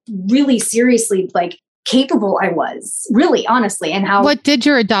how really seriously like capable I was, really honestly. And how. What did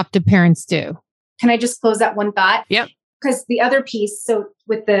your adoptive parents do? Can I just close that one thought? Yep. Because the other piece, so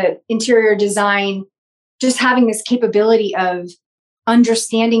with the interior design, just having this capability of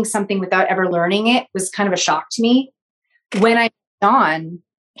understanding something without ever learning it was kind of a shock to me. When I met Don,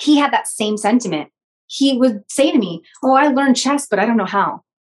 he had that same sentiment. He would say to me, "Oh, I learned chess, but I don't know how.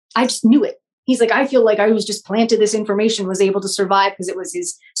 I just knew it." He's like, "I feel like I was just planted this information, was able to survive because it was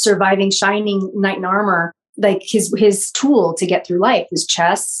his surviving, shining knight in armor, like his tool to get through life was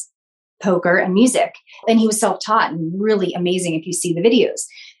chess, poker, and music." And he was self-taught and really amazing if you see the videos.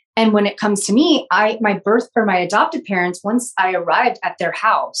 And when it comes to me, my adopted parents, once I arrived at their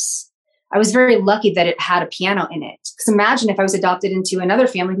house, I was very lucky that it had a piano in it. Because imagine if I was adopted into another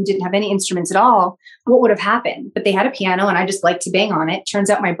family who didn't have any instruments at all, what would have happened? But they had a piano and I just liked to bang on it. Turns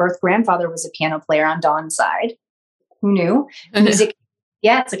out my birth grandfather was a piano player on Dawn's side. Who knew? Music,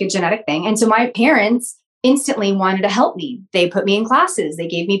 yeah, it's like a genetic thing. And so my parents instantly wanted to help me. They put me in classes. They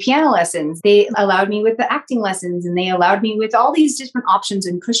gave me piano lessons. They allowed me with the acting lessons, and they allowed me with all these different options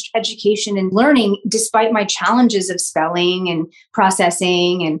and pushed education and learning despite my challenges of spelling and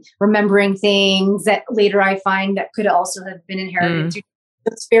processing and remembering things that later I find that could also have been inherited.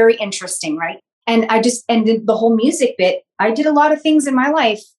 It's very interesting, right? And the whole music bit, I did a lot of things in my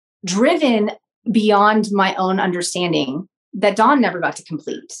life driven beyond my own understanding that Dawn never got to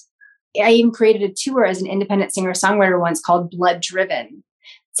complete. I even created a tour as an independent singer-songwriter once called Blood Driven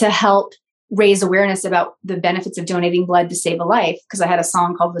to help raise awareness about the benefits of donating blood to save a life. Because I had a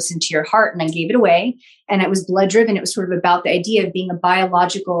song called Listen to Your Heart and I gave it away. And it was blood driven. It was sort of about the idea of being a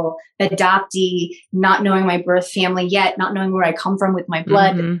biological adoptee, not knowing my birth family yet, not knowing where I come from with my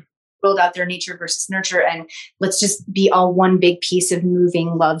blood, world out there, nature versus nurture. And let's just be all one big piece of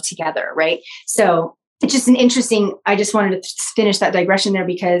moving love together. Right. So it's just I just wanted to finish that digression there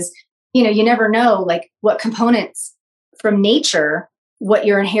because you never know like what components from nature, what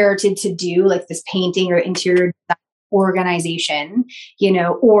you're inherited to do, like this painting or interior organization,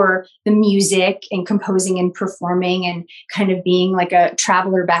 or the music and composing and performing and kind of being like a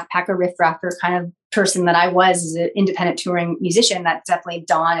traveler, backpacker, riff-raffer kind of person that I was as an independent touring musician. That's definitely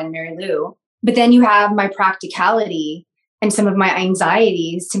Dawn and Mary Lou. But then you have my practicality and some of my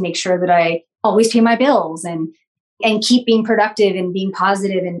anxieties to make sure that I always pay my bills and keep being productive and being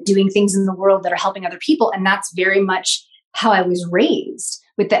positive and doing things in the world that are helping other people. And that's very much how I was raised,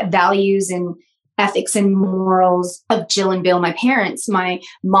 with the values and ethics and morals of Jill and Bill, my parents. My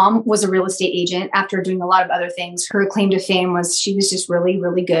mom was a real estate agent after doing a lot of other things. Her claim to fame was she was just really,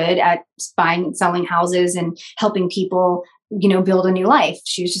 really good at buying and selling houses and helping people, build a new life.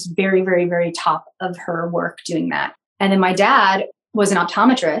 She was just very, very, very top of her work doing that. And then my dad was an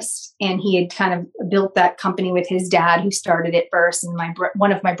optometrist, and he had kind of built that company with his dad, who started it first. And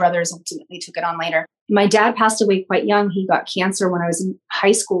one of my brothers ultimately took it on later. My dad passed away quite young. He got cancer when I was in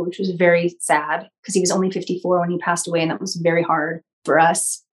high school, which was very sad because he was only 54 when he passed away. And that was very hard for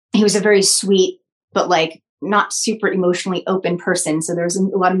us. He was a very sweet, but like not super emotionally open person. So there was a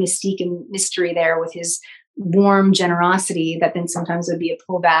lot of mystique and mystery there with his warm generosity that then sometimes would be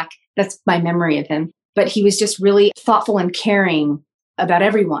a pullback. That's my memory of him. But he was just really thoughtful and caring about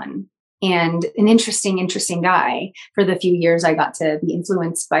everyone, and an interesting guy for the few years I got to be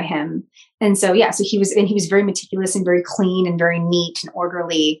influenced by him. And so, so he was very meticulous and very clean and very neat and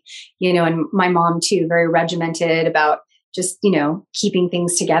orderly, and my mom too, very regimented about just, keeping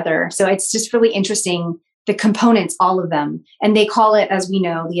things together. So it's just really interesting, the components, all of them. And they call it, as we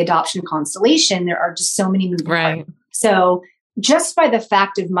know, the adoption constellation. There are just so many moving parts. So just by the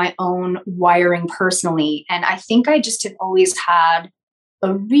fact of my own wiring personally, and I think I just have always had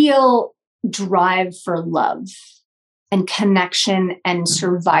a real drive for love and connection and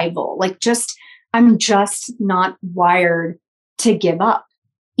survival. I'm just not wired to give up,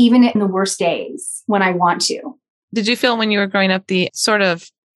 even in the worst days when I want to. Did you feel when you were growing up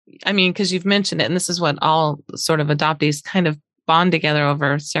because you've mentioned it, and this is what all sort of adoptees kind of bond together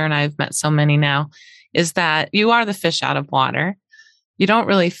over. Sarah and I have met so many now, is that you are the fish out of water. You don't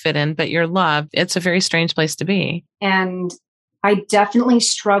really fit in, but you're loved. It's a very strange place to be. And I definitely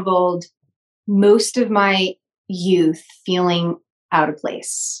struggled most of my youth feeling out of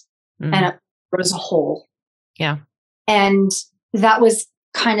place. And there was a hole. Yeah. And that was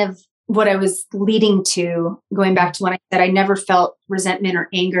kind of what I was leading to, going back to when I said I never felt resentment or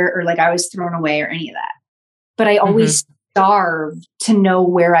anger or like I was thrown away or any of that. But I always starved to know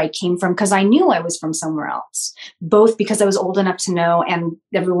where I came from, because I knew I was from somewhere else, both because I was old enough to know, and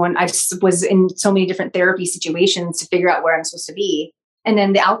I just was in so many different therapy situations to figure out where I'm supposed to be. And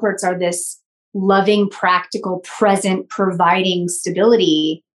then the Alperts are this loving, practical, present, providing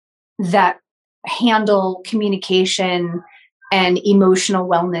stability that handle communication and emotional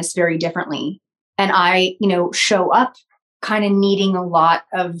wellness very differently. And I, show up kind of needing a lot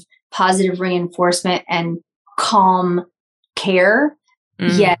of positive reinforcement and calm care.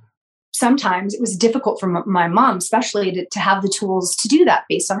 Yet sometimes it was difficult for my mom, especially to have the tools to do that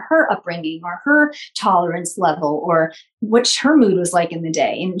based on her upbringing or her tolerance level or what her mood was like in the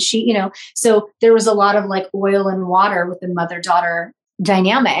day. And she, so there was a lot of like oil and water with the mother-daughter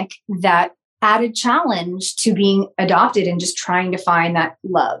dynamic that added challenge to being adopted and just trying to find that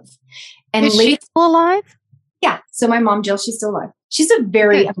love. And is she still alive? Yeah. So my mom, Jill, she's still alive. She's a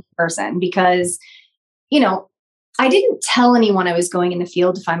very young person because, I didn't tell anyone I was going in the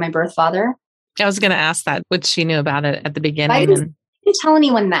field to find my birth father. I was going to ask that, what she knew about it at the beginning. I didn't tell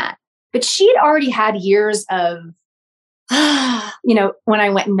anyone that, but she had already had years of, when I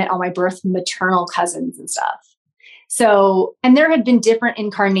went and met all my birth maternal cousins and stuff. So, and there had been different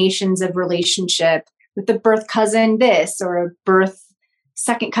incarnations of relationship with the birth cousin this or a birth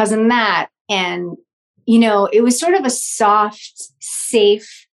second cousin that. And, it was sort of a soft,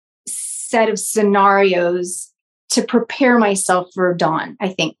 safe set of scenarios to prepare myself for Dawn, I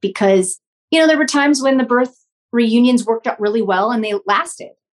think, because, there were times when the birth reunions worked out really well and they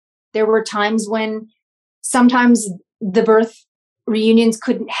lasted. There were times when sometimes the birth reunions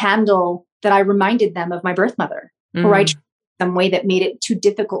couldn't handle that I reminded them of my birth mother, or I treated them way that made it too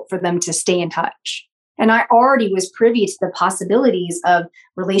difficult for them to stay in touch. And I already was privy to the possibilities of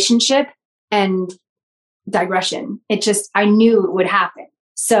relationship and digression. I knew it would happen.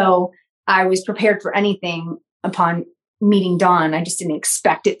 So I was prepared for anything upon meeting Dawn. I just didn't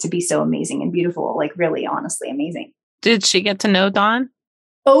expect it to be so amazing and beautiful, like really honestly amazing. Did she get to know Dawn?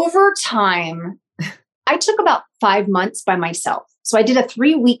 Over time, I took about 5 months by myself. So I did a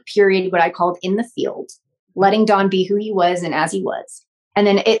 3-week period, what I called in the field, letting Dawn be who he was and as he was. And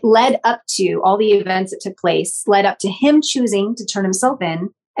then it led up to all the events that took place, led up to him choosing to turn himself in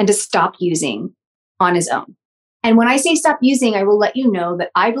and to stop using on his own. And when I say stop using, I will let you know that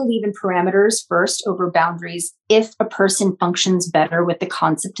I believe in parameters first over boundaries if a person functions better with the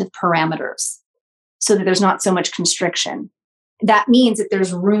concept of parameters so that there's not so much constriction. That means that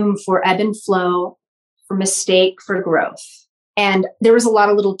there's room for ebb and flow, for mistake, for growth. And there was a lot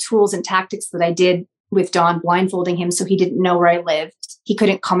of little tools and tactics that I did with Dawn, blindfolding him so he didn't know where I lived. He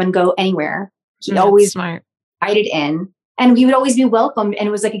couldn't come and go anywhere. He always invited in, and we would always be welcome. And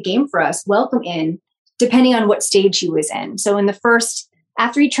it was like a game for us, welcome in, depending on what stage he was in. So in the first,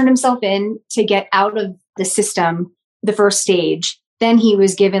 after he turned himself in to get out of the system, the first stage, then he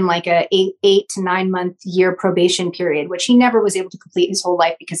was given like a 8 to 9 month year probation period, which he never was able to complete his whole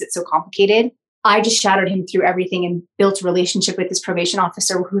life because it's so complicated. I just shadowed him through everything and built a relationship with this probation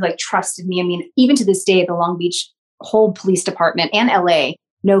officer who like trusted me. I mean, even to this day, the Long Beach whole police department and LA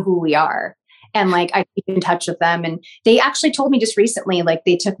know who we are. And like, I keep in touch with them. And they actually told me just recently, like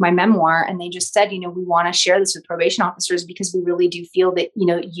they took my memoir and they just said, we want to share this with probation officers because we really do feel that,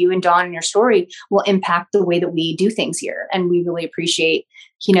 you and Dawn and your story will impact the way that we do things here. And we really appreciate,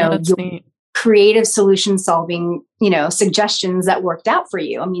 your creative solution solving, suggestions that worked out for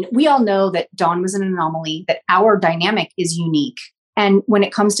you. I mean, we all know that Dawn was an anomaly, that our dynamic is unique. And when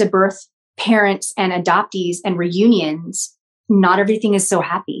it comes to birth, parents and adoptees and reunions, not everything is so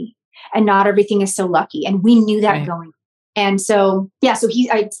happy. And not everything is so lucky. And we knew that going. And so,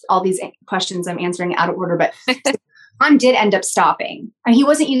 all these questions I'm answering out of order, but John did end up stopping. And he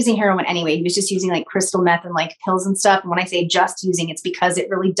wasn't using heroin anyway. He was just using like crystal meth and like pills and stuff. And when I say just using, it's because it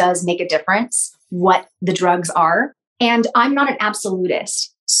really does make a difference what the drugs are. And I'm not an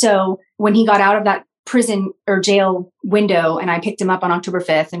absolutist. So when he got out of that prison or jail window and I picked him up on October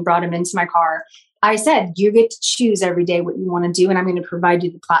 5th and brought him into my car, I said, you get to choose every day what you want to do, and I'm going to provide you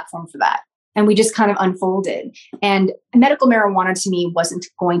the platform for that. And we just kind of unfolded. And medical marijuana to me wasn't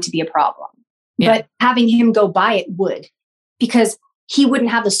going to be a problem. Yeah. But having him go buy it would, because he wouldn't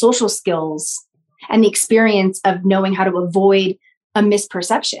have the social skills and the experience of knowing how to avoid a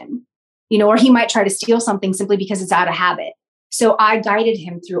misperception, or he might try to steal something simply because it's out of habit. So I guided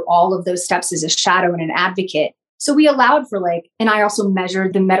him through all of those steps as a shadow and an advocate. So we allowed for and I also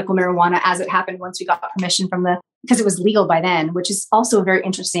measured the medical marijuana as it happened once we got permission because it was legal by then, which is also a very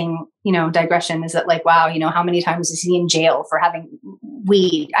interesting, digression is that wow, how many times is he in jail for having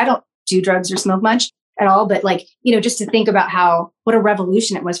weed? I don't do drugs or smoke much at all, but just to think about what a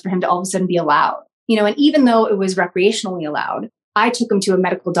revolution it was for him to all of a sudden be allowed, and even though it was recreationally allowed, I took him to a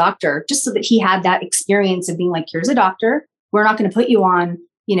medical doctor just so that he had that experience of being like, here's a doctor. We're not going to put you on,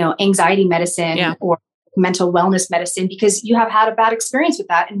 anxiety medicine or mental wellness medicine because you have had a bad experience with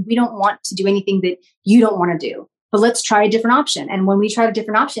that. And we don't want to do anything that you don't want to do, but let's try a different option. And when we tried a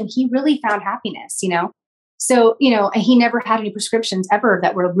different option, he really found happiness, So, and he never had any prescriptions ever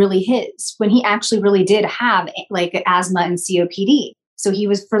that were really his when he actually really did have like asthma and COPD. So he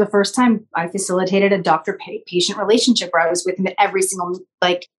was, for the first time, I facilitated a doctor-patient relationship where I was with him at every single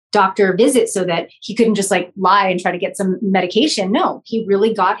doctor visit so that he couldn't just lie and try to get some medication. No, he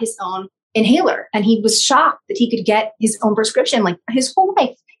really got his own inhaler, and he was shocked that he could get his own prescription his whole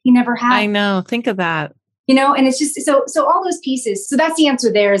life. He never had. I know. Think of that. And it's just so all those pieces. So that's the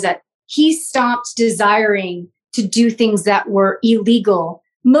answer there, is that he stopped desiring to do things that were illegal,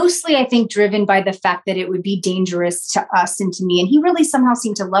 mostly, I think, driven by the fact that it would be dangerous to us and to me. And he really somehow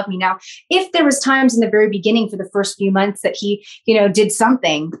seemed to love me. Now, if there was times in the very beginning for the first few months that he, did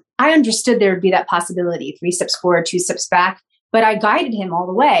something, I understood there would be that possibility, 3 steps forward, 2 steps back. But I guided him all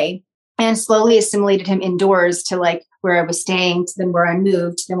the way and slowly assimilated him indoors to where I was staying, to then where I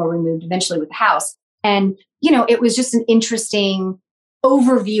moved, then where we moved eventually with the house. And, it was just an interesting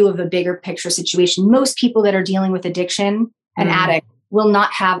overview of a bigger picture situation. Most people that are dealing with addiction and addict will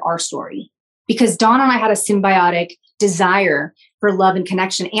not have our story, because Don and I had a symbiotic desire for love and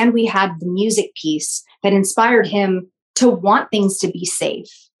connection. And we had the music piece that inspired him to want things to be safe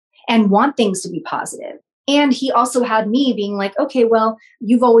and want things to be positive. And he also had me being okay, well,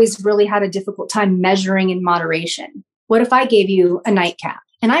 you've always really had a difficult time measuring in moderation. What if I gave you a nightcap?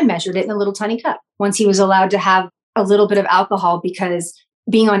 And I measured it in a little tiny cup. Once he was allowed to have a little bit of alcohol, because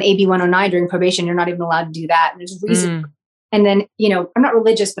being on AB 109 during probation, you're not even allowed to do that. And there's a reason. And then, I'm not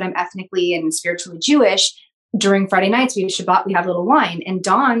religious, but I'm ethnically and spiritually Jewish. During Friday nights, we have Shabbat, we have a little wine. And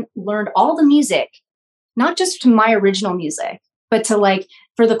Don learned all the music, not just to my original music, but to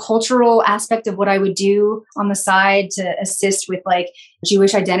for the cultural aspect of what I would do on the side to assist with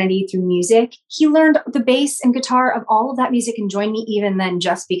Jewish identity through music. He learned the bass and guitar of all of that music and joined me even then,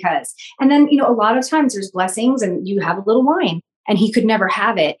 just because. And then, a lot of times there's blessings and you have a little wine, and he could never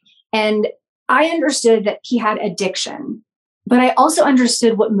have it. And I understood that he had addiction, but I also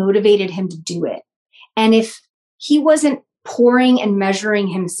understood what motivated him to do it. And if he wasn't pouring and measuring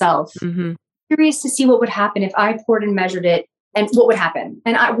himself, curious to see what would happen if I poured and measured it, and what would happen.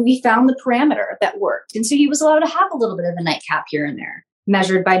 And we found the parameter that worked. And so he was allowed to have a little bit of a nightcap here and there,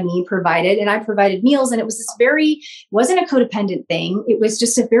 measured by me, provided, and I provided meals. And it was wasn't a codependent thing. It was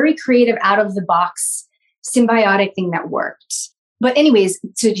just a very creative, out of the box, symbiotic thing that worked. But anyways,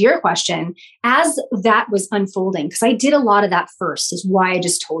 to your question, as that was unfolding, because I did a lot of that first, is why I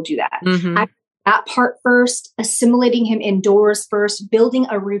just told you that. That part first, assimilating him indoors first, building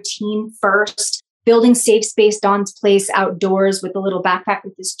a routine first, building safe space, Don's place outdoors with a little backpack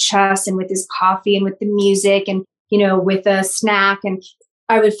with his chest and with his coffee and with the music and, with a snack. And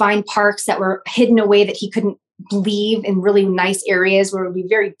I would find parks that were hidden away that he couldn't leave, in really nice areas where it would be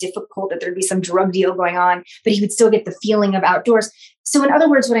very difficult that there'd be some drug deal going on, but he would still get the feeling of outdoors. So in other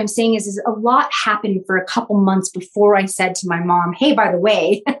words, what I'm saying is a lot happened for a couple months before I said to my mom, hey, by the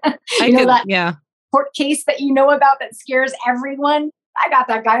way, that court case that about that scares everyone? I got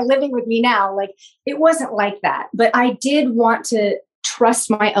that guy living with me now. It wasn't like that, but I did want to trust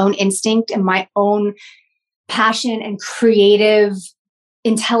my own instinct and my own passion and creative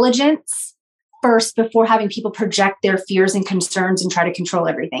intelligence first before having people project their fears and concerns and try to control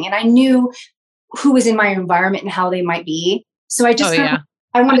everything. And I knew who was in my environment and how they might be. So I just,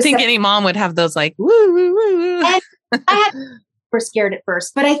 I think any mom would have those woo, woo, woo, woo. We're scared at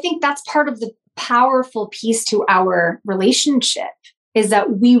first, but I think that's part of the powerful piece to our relationship, is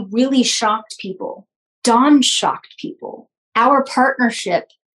that we really shocked people. Don shocked people. Our partnership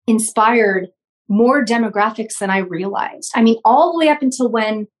inspired more demographics than I realized. I mean, all the way up until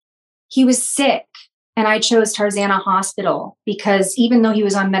when he was sick and I chose Tarzana Hospital, because even though he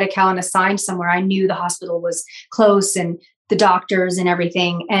was on Medi-Cal and assigned somewhere, I knew the hospital was close and the doctors and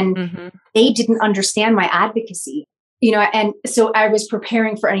everything. And they didn't understand my advocacy, and so I was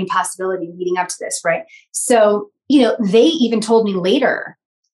preparing for any possibility leading up to this, right? So, they even told me later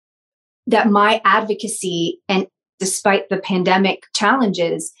that my advocacy, and despite the pandemic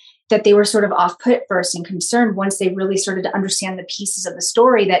challenges, that they were sort of off-put at first and concerned once they really started to understand the pieces of the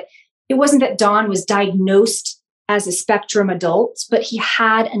story, that it wasn't that Don was diagnosed as a spectrum adult, but he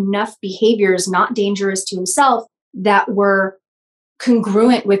had enough behaviors not dangerous to himself that were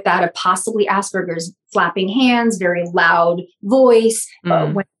congruent with that of possibly Asperger's, flapping hands, very loud voice.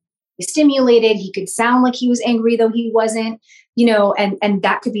 When he stimulated, he could sound like he was angry, though he wasn't, and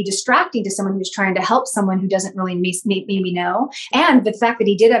that could be distracting to someone who's trying to help someone who doesn't really maybe know. And the fact that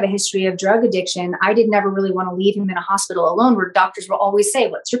he did have a history of drug addiction, I did never really want to leave him in a hospital alone, where doctors will always say,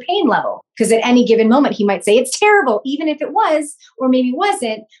 what's your pain level? Because at any given moment, he might say it's terrible, even if it was, or maybe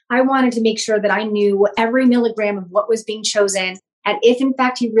wasn't. I wanted to make sure that I knew every milligram of what was being chosen. And if in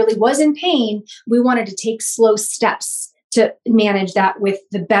fact he really was in pain, we wanted to take slow steps to manage that with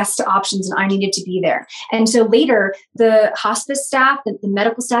the best options, and I needed to be there. And so later, the hospice staff, the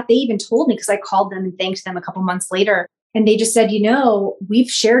medical staff, they even told me, because I called them and thanked them a couple months later. And they just said, we've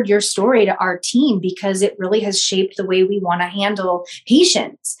shared your story to our team because it really has shaped the way we want to handle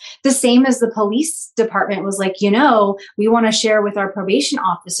patients. The same as the police department was like, we want to share with our probation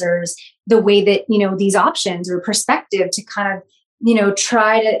officers the way that, these options or perspective to kind of,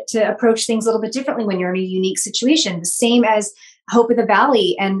 try to approach things a little bit differently when you're in a unique situation. The same as Hope of the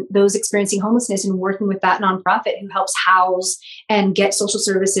Valley and those experiencing homelessness and working with that nonprofit who helps house and get social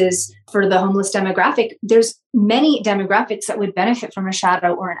services for the homeless demographic. There's many demographics that would benefit from a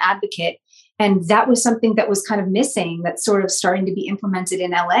shadow or an advocate. And that was something that was kind of missing, that's sort of starting to be implemented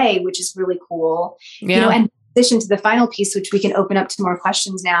in LA, which is really cool. Yeah. And in addition to the final piece, which we can open up to more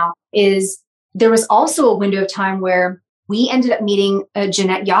questions now, is there was also a window of time where we ended up meeting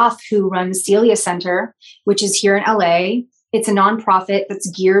Jeanette Yoff, who runs Celia Center, which is here in LA. It's a nonprofit that's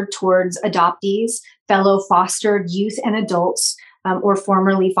geared towards adoptees, fellow fostered youth and adults, or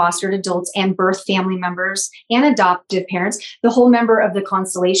formerly fostered adults, and birth family members and adoptive parents. The whole member of the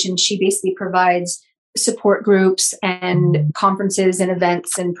constellation, she basically provides support groups and conferences and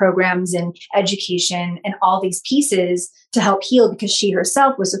events and programs and education and all these pieces to help heal, because she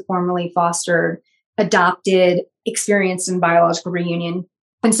herself was a formerly fostered, adopted, experienced in biological reunion.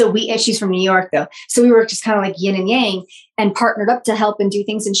 And so she's from New York though. So we were just kind of like yin and yang and partnered up to help and do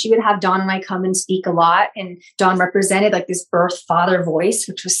things. And she would have Dawn and I come and speak a lot. And Dawn represented like this birth father voice,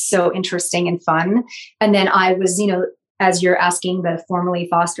 which was so interesting and fun. And then I was, as you're asking, the formerly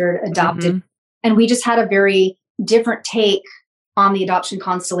fostered adopted. Mm-hmm. And we just had a very different take on the adoption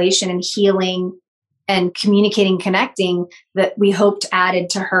constellation and healing and communicating, connecting, that we hoped added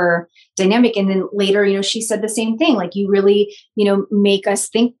to her dynamic. And then later, she said the same thing, like, you really, make us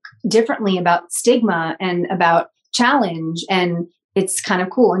think differently about stigma and about challenge. And it's kind of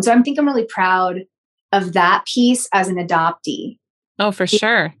cool. And so I'm really proud of that piece as an adoptee. Oh, for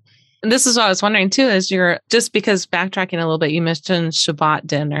sure. And this is what I was wondering too, is just because backtracking a little bit, you mentioned Shabbat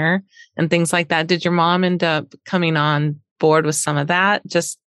dinner and things like that. Did your mom end up coming on board with some of that?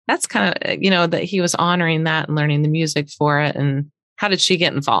 Just that's kind of, that he was honoring that and learning the music for it. And how did she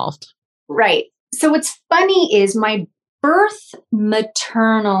get involved? Right. So what's funny is my birth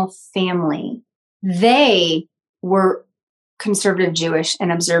maternal family, they were conservative Jewish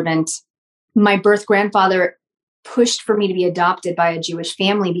and observant. My birth grandfather pushed for me to be adopted by a Jewish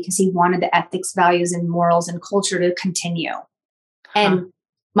family because he wanted the ethics, values, and morals and culture to continue. And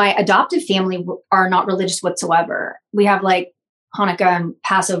my adoptive family are not religious whatsoever. We have like Hanukkah and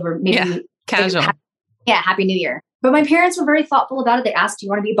Passover, maybe casual. Happy New Year. But my parents were very thoughtful about it. They asked, do you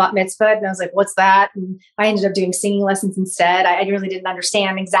want to be bat mitzvahed? And I was like, what's that? And I ended up doing singing lessons instead. I really didn't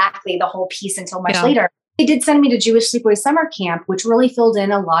understand exactly the whole piece until much later. They did send me to Jewish Sleepaway Summer Camp, which really filled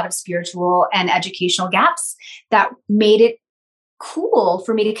in a lot of spiritual and educational gaps that made it cool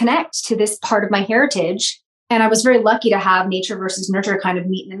for me to connect to this part of my heritage. And I was very lucky to have nature versus nurture kind of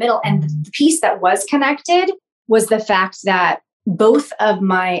meet in the middle. And the piece that was connected was the fact that both of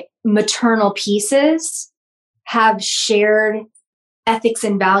my maternal pieces have shared ethics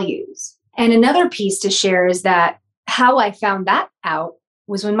and values. And another piece to share is that how I found that out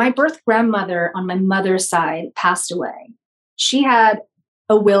was when my birth grandmother on my mother's side passed away. She had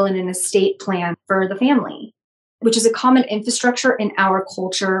a will and an estate plan for the family, which is a common infrastructure in our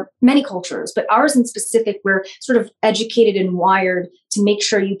culture, many cultures, but ours in specific, we're sort of educated and wired to make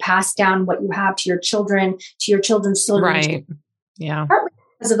sure you pass down what you have to your children, to your children's children. Right. Yeah. Partly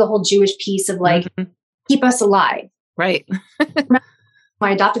because of the whole Jewish piece of like, keep us alive. Right.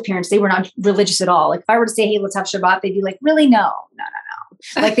 My adopted parents, they were not religious at all. Like if I were to say, hey, let's have Shabbat, they'd be like, really? No.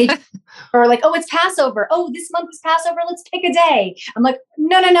 Like they, or like, oh, it's Passover. Oh, this month is Passover. Let's pick a day. I'm like,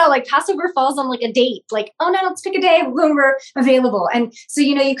 no. Like Passover falls on like a date. Like, oh no, let's pick a day when we're available. And so,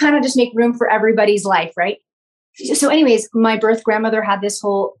 you kind of just make room for everybody's life. Right. So anyways, my birth grandmother had this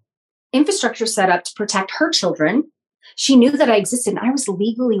whole infrastructure set up to protect her children. She knew that I existed, and I was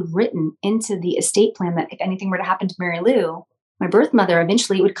legally written into the estate plan that if anything were to happen to Mary Lou, my birth mother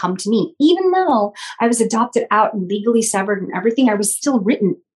eventually would come to me. Even though I was adopted out and legally severed and everything, I was still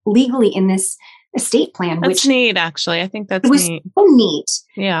written legally in this estate plan. That's neat, actually. I think that's neat. So neat.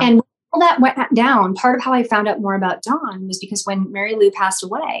 Yeah. And when all that went down, part of how I found out more about Dawn was because when Mary Lou passed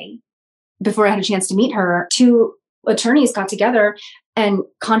away, before I had a chance to meet her, two attorneys got together and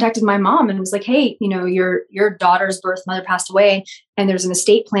contacted my mom and was like, hey, your daughter's birth mother passed away and there's an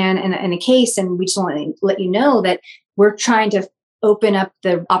estate plan and a case. And we just want to let you know that we're trying to open up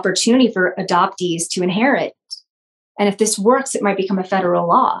the opportunity for adoptees to inherit. And if this works, it might become a federal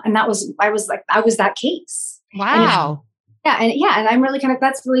law. And I was that case. Wow. And I'm really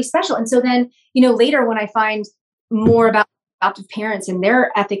that's really special. And so then, later when I find more about adoptive parents and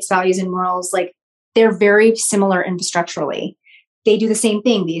their ethics, values, and morals, like they're very similar infrastructurally. They do the same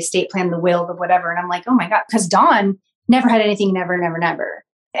thing, the estate plan, the will, the whatever. And I'm like, oh my God, because Don never had anything, never, never, never.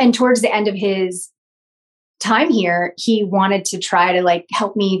 And towards the end of his time here, he wanted to try to like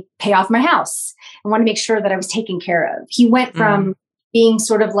help me pay off my house. I want to make sure that I was taken care of. He went from being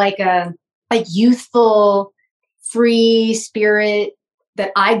sort of like a youthful, free spirit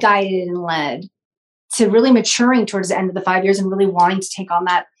that I guided and led to really maturing towards the end of the 5 years and really wanting to take on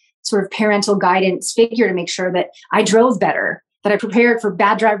that sort of parental guidance figure to make sure that I drove better, that I prepared for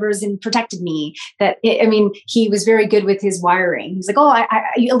bad drivers and protected me. He was very good with his wiring. He's like, oh,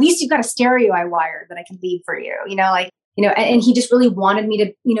 at least you've got a stereo I wired that I can leave for you, and he just really wanted me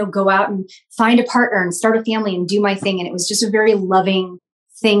to, go out and find a partner and start a family and do my thing. And it was just a very loving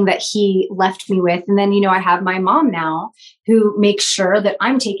thing that he left me with. And then, I have my mom now who makes sure that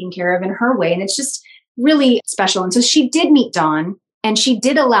I'm taken care of in her way. And it's just really special. And so she did meet Don and she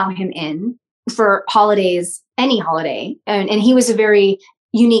did allow him in for holidays, any holiday. And he was a very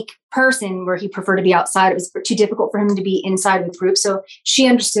unique person where he preferred to be outside. It was too difficult for him to be inside with groups. So she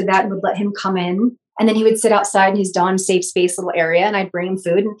understood that and would let him come in. And then he would sit outside in his Don safe space little area and I'd bring him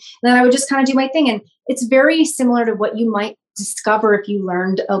food. And then I would just kind of do my thing. And it's very similar to what you might discover if you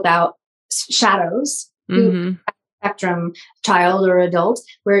learned about shadows, spectrum child or adult,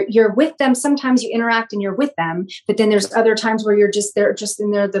 where you're with them. Sometimes you interact and you're with them, but then there's other times where they're just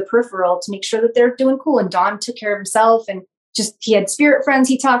in there, the peripheral to make sure that they're doing cool. And Don took care of himself and he had spirit friends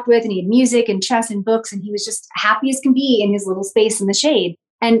he talked with and he had music and chess and books. And he was just happy as can be in his little space in the shade.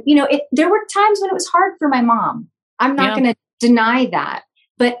 And, there were times when it was hard for my mom. I'm not going to deny that.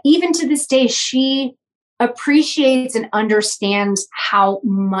 But even to this day, she appreciates and understands how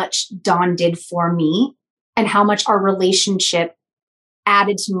much Don did for me and how much our relationship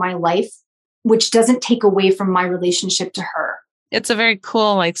added to my life, which doesn't take away from my relationship to her. It's a very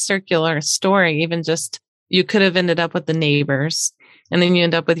cool, circular story. Even just, you could have ended up with the neighbors and then you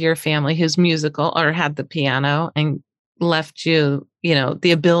end up with your family who's musical or had the piano and left you,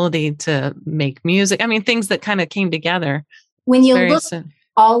 the ability to make music. Things that kind of came together. When you look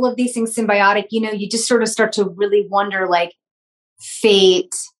all of these things symbiotic, you just sort of start to really wonder,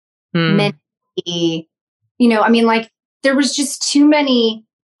 fate, mentally, there was just too many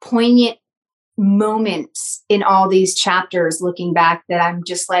poignant moments in all these chapters looking back that I'm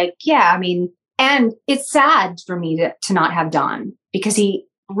just like, and it's sad for me to not have Don because he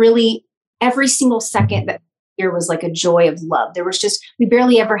really, every single second that here was like a joy of love. There was we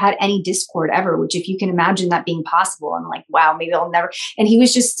barely ever had any discord ever, which if you can imagine that being possible, I'm like, wow, maybe I'll never. And he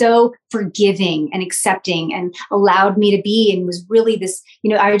was just so forgiving and accepting and allowed me to be and was really this,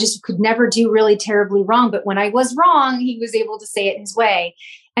 I just could never do really terribly wrong. But when I was wrong, he was able to say it his way.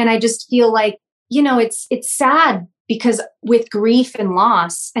 And I just feel like, it's sad because with grief and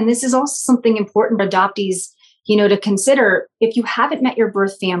loss, and this is also something important for adoptees, to consider, if you haven't met your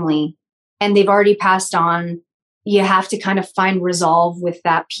birth family and they've already passed on, you have to kind of find resolve with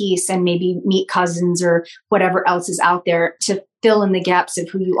that piece and maybe meet cousins or whatever else is out there to fill in the gaps of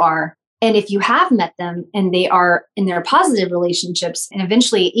who you are. And if you have met them and they are in their positive relationships, and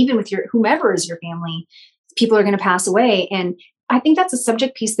eventually even with your whomever is your family, people are going to pass away. And I think that's a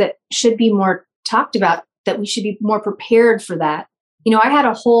subject piece that should be more talked about, that we should be more prepared for that. I had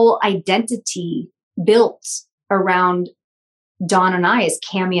a whole identity built around Don and I as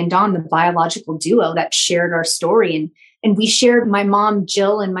Cammie and Don, the biological duo that shared our story. And we shared my mom,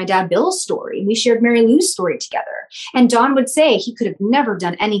 Jill, and my dad, Bill's story. And we shared Mary Lou's story together. And Don would say he could have never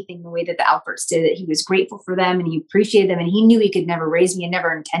done anything the way that the Alperts did, that he was grateful for them and he appreciated them. And he knew he could never raise me and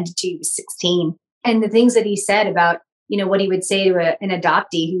never intended to. He was 16. And the things that he said about, what he would say to an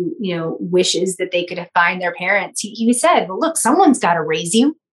adoptee who, wishes that they could find their parents. He said, well, look, someone's got to raise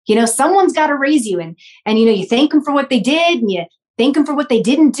you. Someone's got to raise you. And, you thank them for what they did and you thank them for what they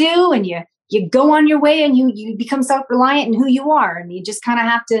didn't do. And you go on your way and you become self-reliant in who you are. And you just kind of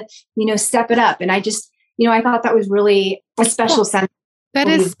have to, step it up. And I just, I thought that was really a special sense. That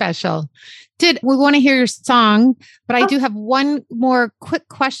is special. We want to hear your song, but I do have one more quick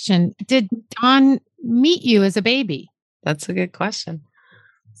question. Did Don meet you as a baby? That's a good question.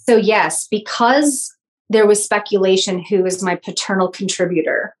 So yes, because there was speculation who was my paternal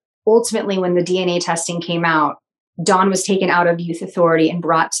contributor. Ultimately, when the DNA testing came out, Don was taken out of youth authority and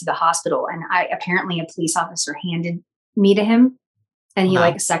brought to the hospital. And apparently a police officer handed me to him. And he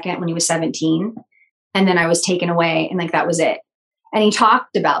a second when he was 17. And then I was taken away and that was it. And he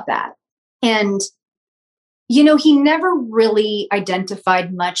talked about that. And, he never really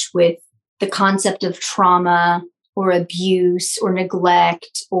identified much with the concept of trauma or abuse or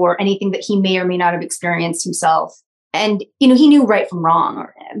neglect or anything that he may or may not have experienced himself. And, he knew right from wrong,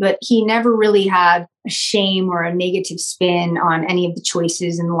 but he never really had a shame or a negative spin on any of the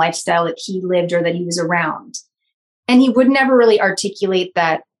choices and the lifestyle that he lived or that he was around. And he would never really articulate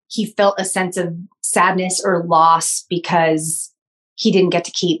that he felt a sense of sadness or loss because he didn't get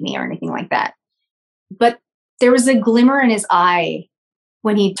to keep me or anything like that. But there was a glimmer in his eye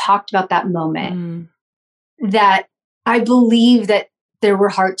when he talked about that moment that I believe that there were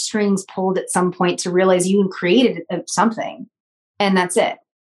heartstrings pulled at some point to realize you created something and that's it.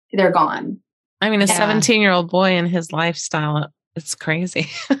 They're gone. I mean, a 17-year-old boy and his lifestyle, it's crazy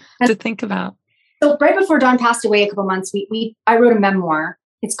to think about. So right before Don passed away a couple months, I wrote a memoir.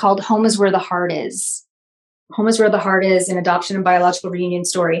 It's called Home is Where the Heart Is. Home is Where the Heart Is, an adoption and biological reunion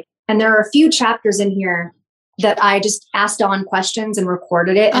story. And there are a few chapters in here that I just asked Don questions and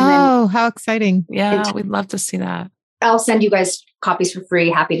recorded it. And then how exciting. Yeah, we'd love to see that. I'll send you guys copies for free.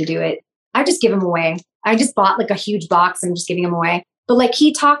 Happy to do it. I just give them away. I just bought like a huge box and I'm just giving them away. But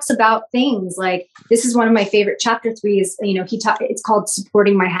he talks about things like, this is one of my favorite chapter 3 is, it's called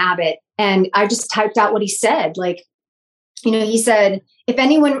Supporting My Habit. And I just typed out what he said. He said, if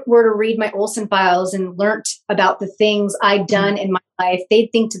anyone were to read my Olsen files and learnt about the things I'd done in my life, they'd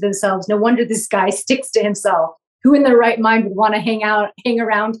think to themselves, no wonder this guy sticks to himself. Who in their right mind would want to hang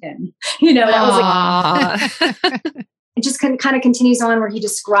around him? That was it just kind of continues on where he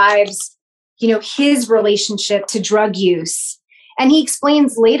describes, his relationship to drug use. And he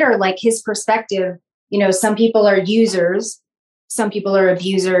explains later, his perspective, some people are users, some people are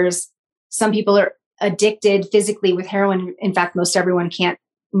abusers, some people are addicted physically with heroin. In fact, most everyone can't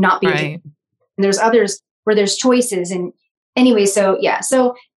not be addicted. And there's others where there's choices. And anyway, so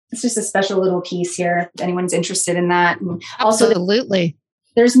it's just a special little piece here if anyone's interested in that. And absolutely.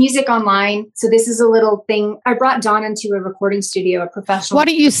 There's music online. So this is a little thing. I brought Don into a recording studio, a professional. Why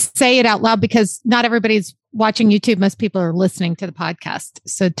don't you say it out loud? Because not everybody's watching YouTube. Most people are listening to the podcast.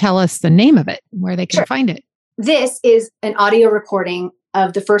 So tell us the name of it, where they can find it. This is an audio recording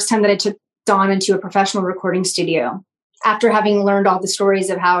of the first time that I took Don into a professional recording studio after having learned all the stories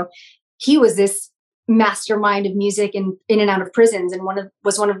of how he was this mastermind of music in and out of prisons and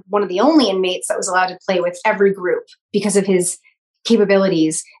was one of the only inmates that was allowed to play with every group because of his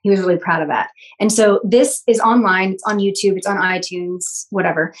capabilities. He was really proud of that. And so this is online, it's on YouTube, it's on iTunes,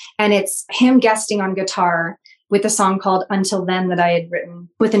 whatever. And it's him guesting on guitar with a song called Until Then that I had written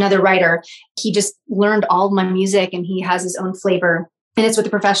with another writer. He just learned all of my music and he has his own flavor. And it's with a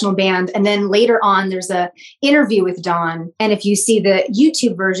professional band. And then later on, there's a interview with Don. And if you see the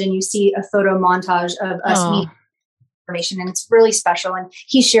YouTube version, you see a photo montage of us meeting information. And it's really special. And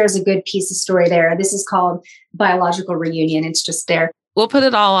he shares a good piece of story there. This is called Biological Reunion. It's just there. We'll put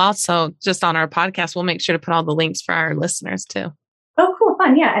it all also just on our podcast. We'll make sure to put all the links for our listeners too. Oh, cool.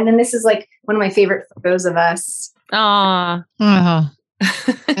 Fun. Yeah. And then this is one of my favorite photos of us. Aww.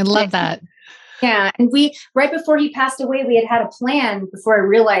 I love that. Yeah. And right before he passed away, we had a plan before I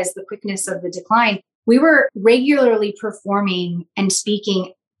realized the quickness of the decline. We were regularly performing and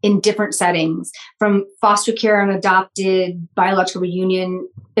speaking in different settings, from foster care and adopted, biological reunion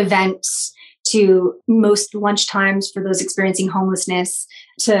events, to most lunchtimes for those experiencing homelessness,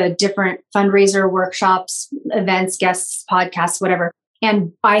 to different fundraiser workshops, events, guests, podcasts, whatever.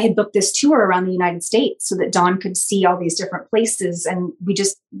 And I had booked this tour around the United States so that Don could see all these different places. And we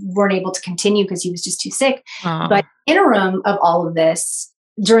just weren't able to continue because he was just too sick. But interim of all of this,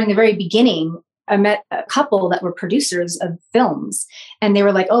 during the very beginning, I met a couple that were producers of films. And they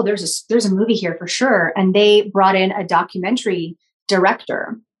were like, oh, there's a movie here for sure. And they brought in a documentary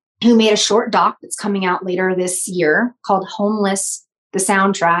director who made a short doc that's coming out later this year called Homeless, the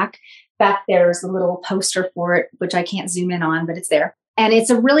Soundtrack. Back there's a little poster for it, which I can't zoom in on, but it's there. And it's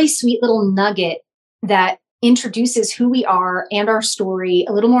a really sweet little nugget that introduces who we are and our story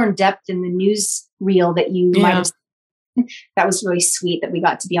a little more in depth than the news reel that you might have seen. That was really sweet that we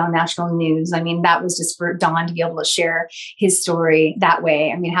got to be on national news. I mean, that was just for Don to be able to share his story that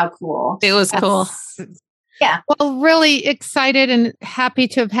way. I mean, how cool. It was cool. Yeah. Well, really excited and happy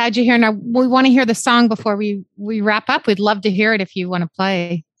to have had you here. Now, we want to hear the song before we wrap up. We'd love to hear it if you want to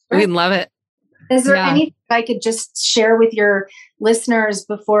play. We'd love it. Is there anything I could just share with your listeners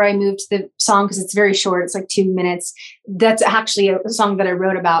before I move to the song? Because it's very short. It's 2 minutes. That's actually a song that I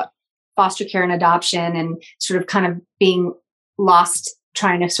wrote about foster care and adoption and sort of kind of being lost,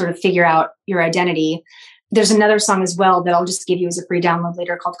 trying to sort of figure out your identity. There's another song as well that I'll just give you as a free download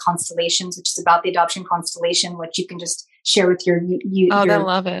later called Constellations, which is about the adoption constellation, which you can just share with your I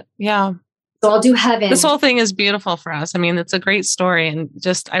love it. Yeah. So I'll do Heaven. This whole thing is beautiful for us. I mean, it's a great story. And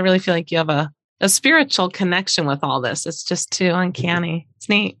I really feel like you have a a spiritual connection with all this. It's just too uncanny. It's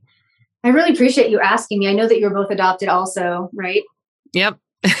neat. I really appreciate you asking me. I know that you're both adopted also, right? Yep.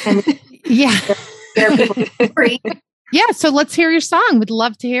 And Yeah. there are people free. Yeah. So let's hear your song. We'd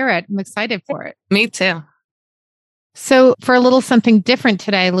love to hear it. I'm excited for it. Me too. So for a little something different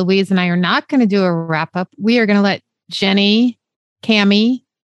today, Louise and I are not going to do a wrap up. We are going to let Jenny, Cammie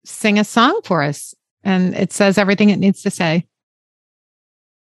sing a song for us. And it says everything it needs to say.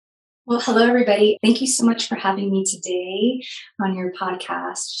 Well, hello, everybody. Thank you so much for having me today on your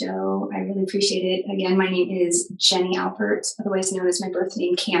podcast, Joe. I really appreciate it. Again, my name is Jenny Alpert, otherwise known as my birth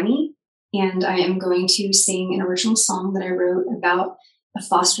name, Cammie. And I am going to sing an original song that I wrote about a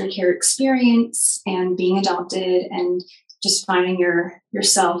foster care experience and being adopted and just finding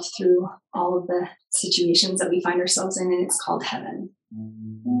yourself through all of the situations that we find ourselves in. And it's called Heaven.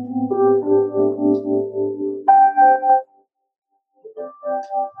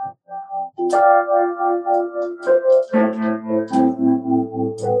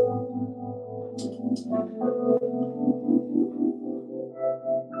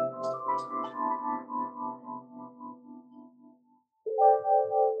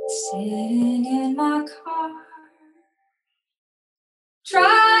 Sitting in my car,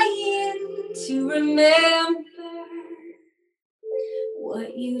 trying to remember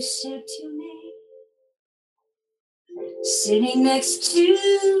what you said to me, sitting next to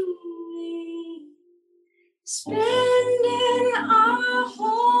me, spending our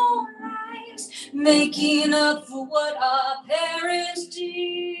whole lives making up for what our parents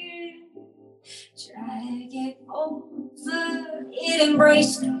did. Try to get over it,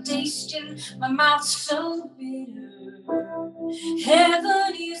 embrace the taste in my mouth so bitter.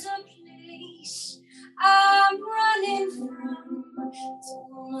 Heaven is a place I'm running from.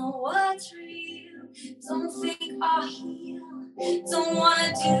 Don't know what's real, don't think I'll heal, don't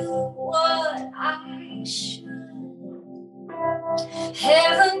wanna do what I should.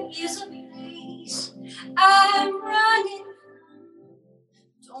 Heaven is a place I'm running from.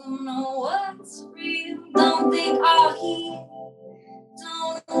 Don't know what's real, don't think I'll heal,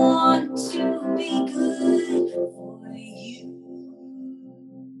 don't want to be good for you.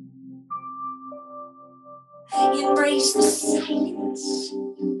 Embrace the silence,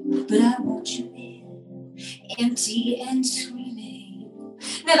 but I want you in, empty and screaming.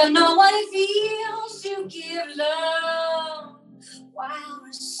 Never know what it feels to give love while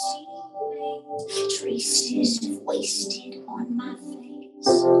receiving traces of wasted on my face.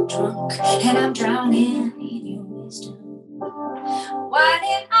 Drunk and I'm drowning in your wisdom. Why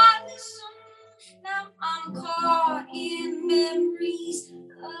did I listen? Now I'm caught in memories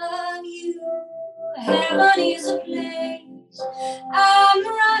of you. Heaven is a place I'm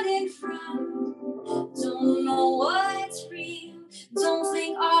running from. Don't know what's real, don't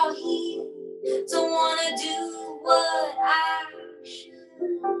think I'll heal, don't wanna do what I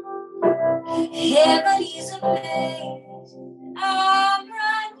should. Heaven is a place I'm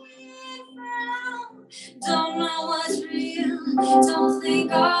running from. Don't know what's real, don't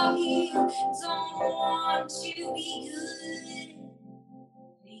think I'll heal, don't want to be good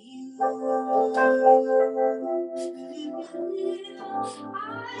for you.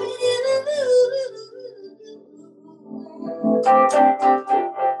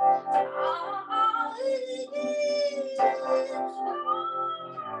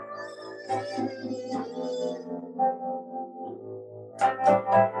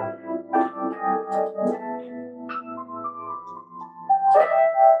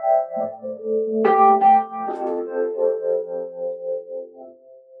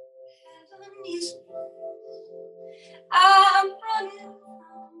 I'm running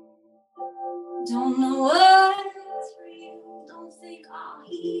from. Don't know what's real, don't think I'll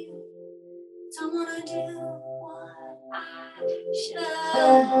heal, don't wanna do what I should.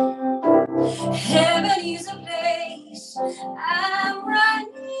 Heaven is a place I'm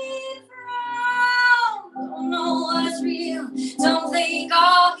running from. Don't know what's real, don't think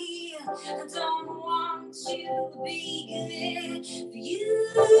I'll heal, I don't want to be good for you.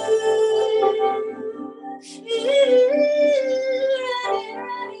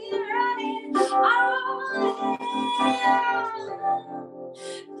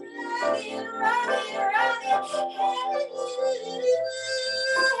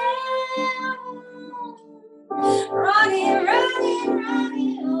 Running,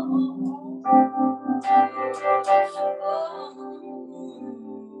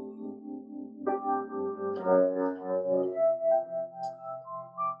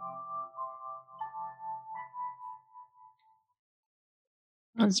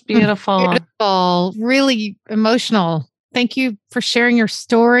 It's beautiful. Beautiful, really emotional. Thank you for sharing your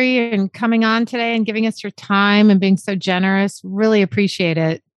story and coming on today and giving us your time and being so generous. Really appreciate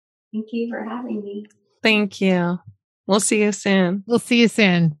it. Thank you for having me. Thank you. We'll see you soon. We'll see you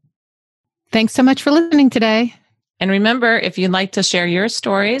soon. Thanks so much for listening today. And remember, if you'd like to share your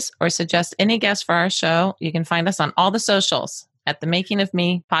stories or suggest any guests for our show, you can find us on all the socials at the Making of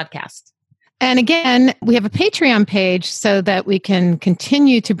Me podcast. And again, we have a Patreon page so that we can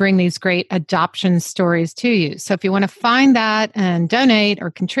continue to bring these great adoption stories to you. So if you want to find that and donate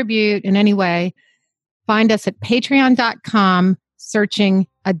or contribute in any way, find us at patreon.com, searching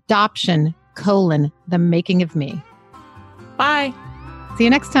adoption : the making of me. Bye. See you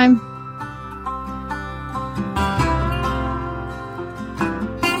next time.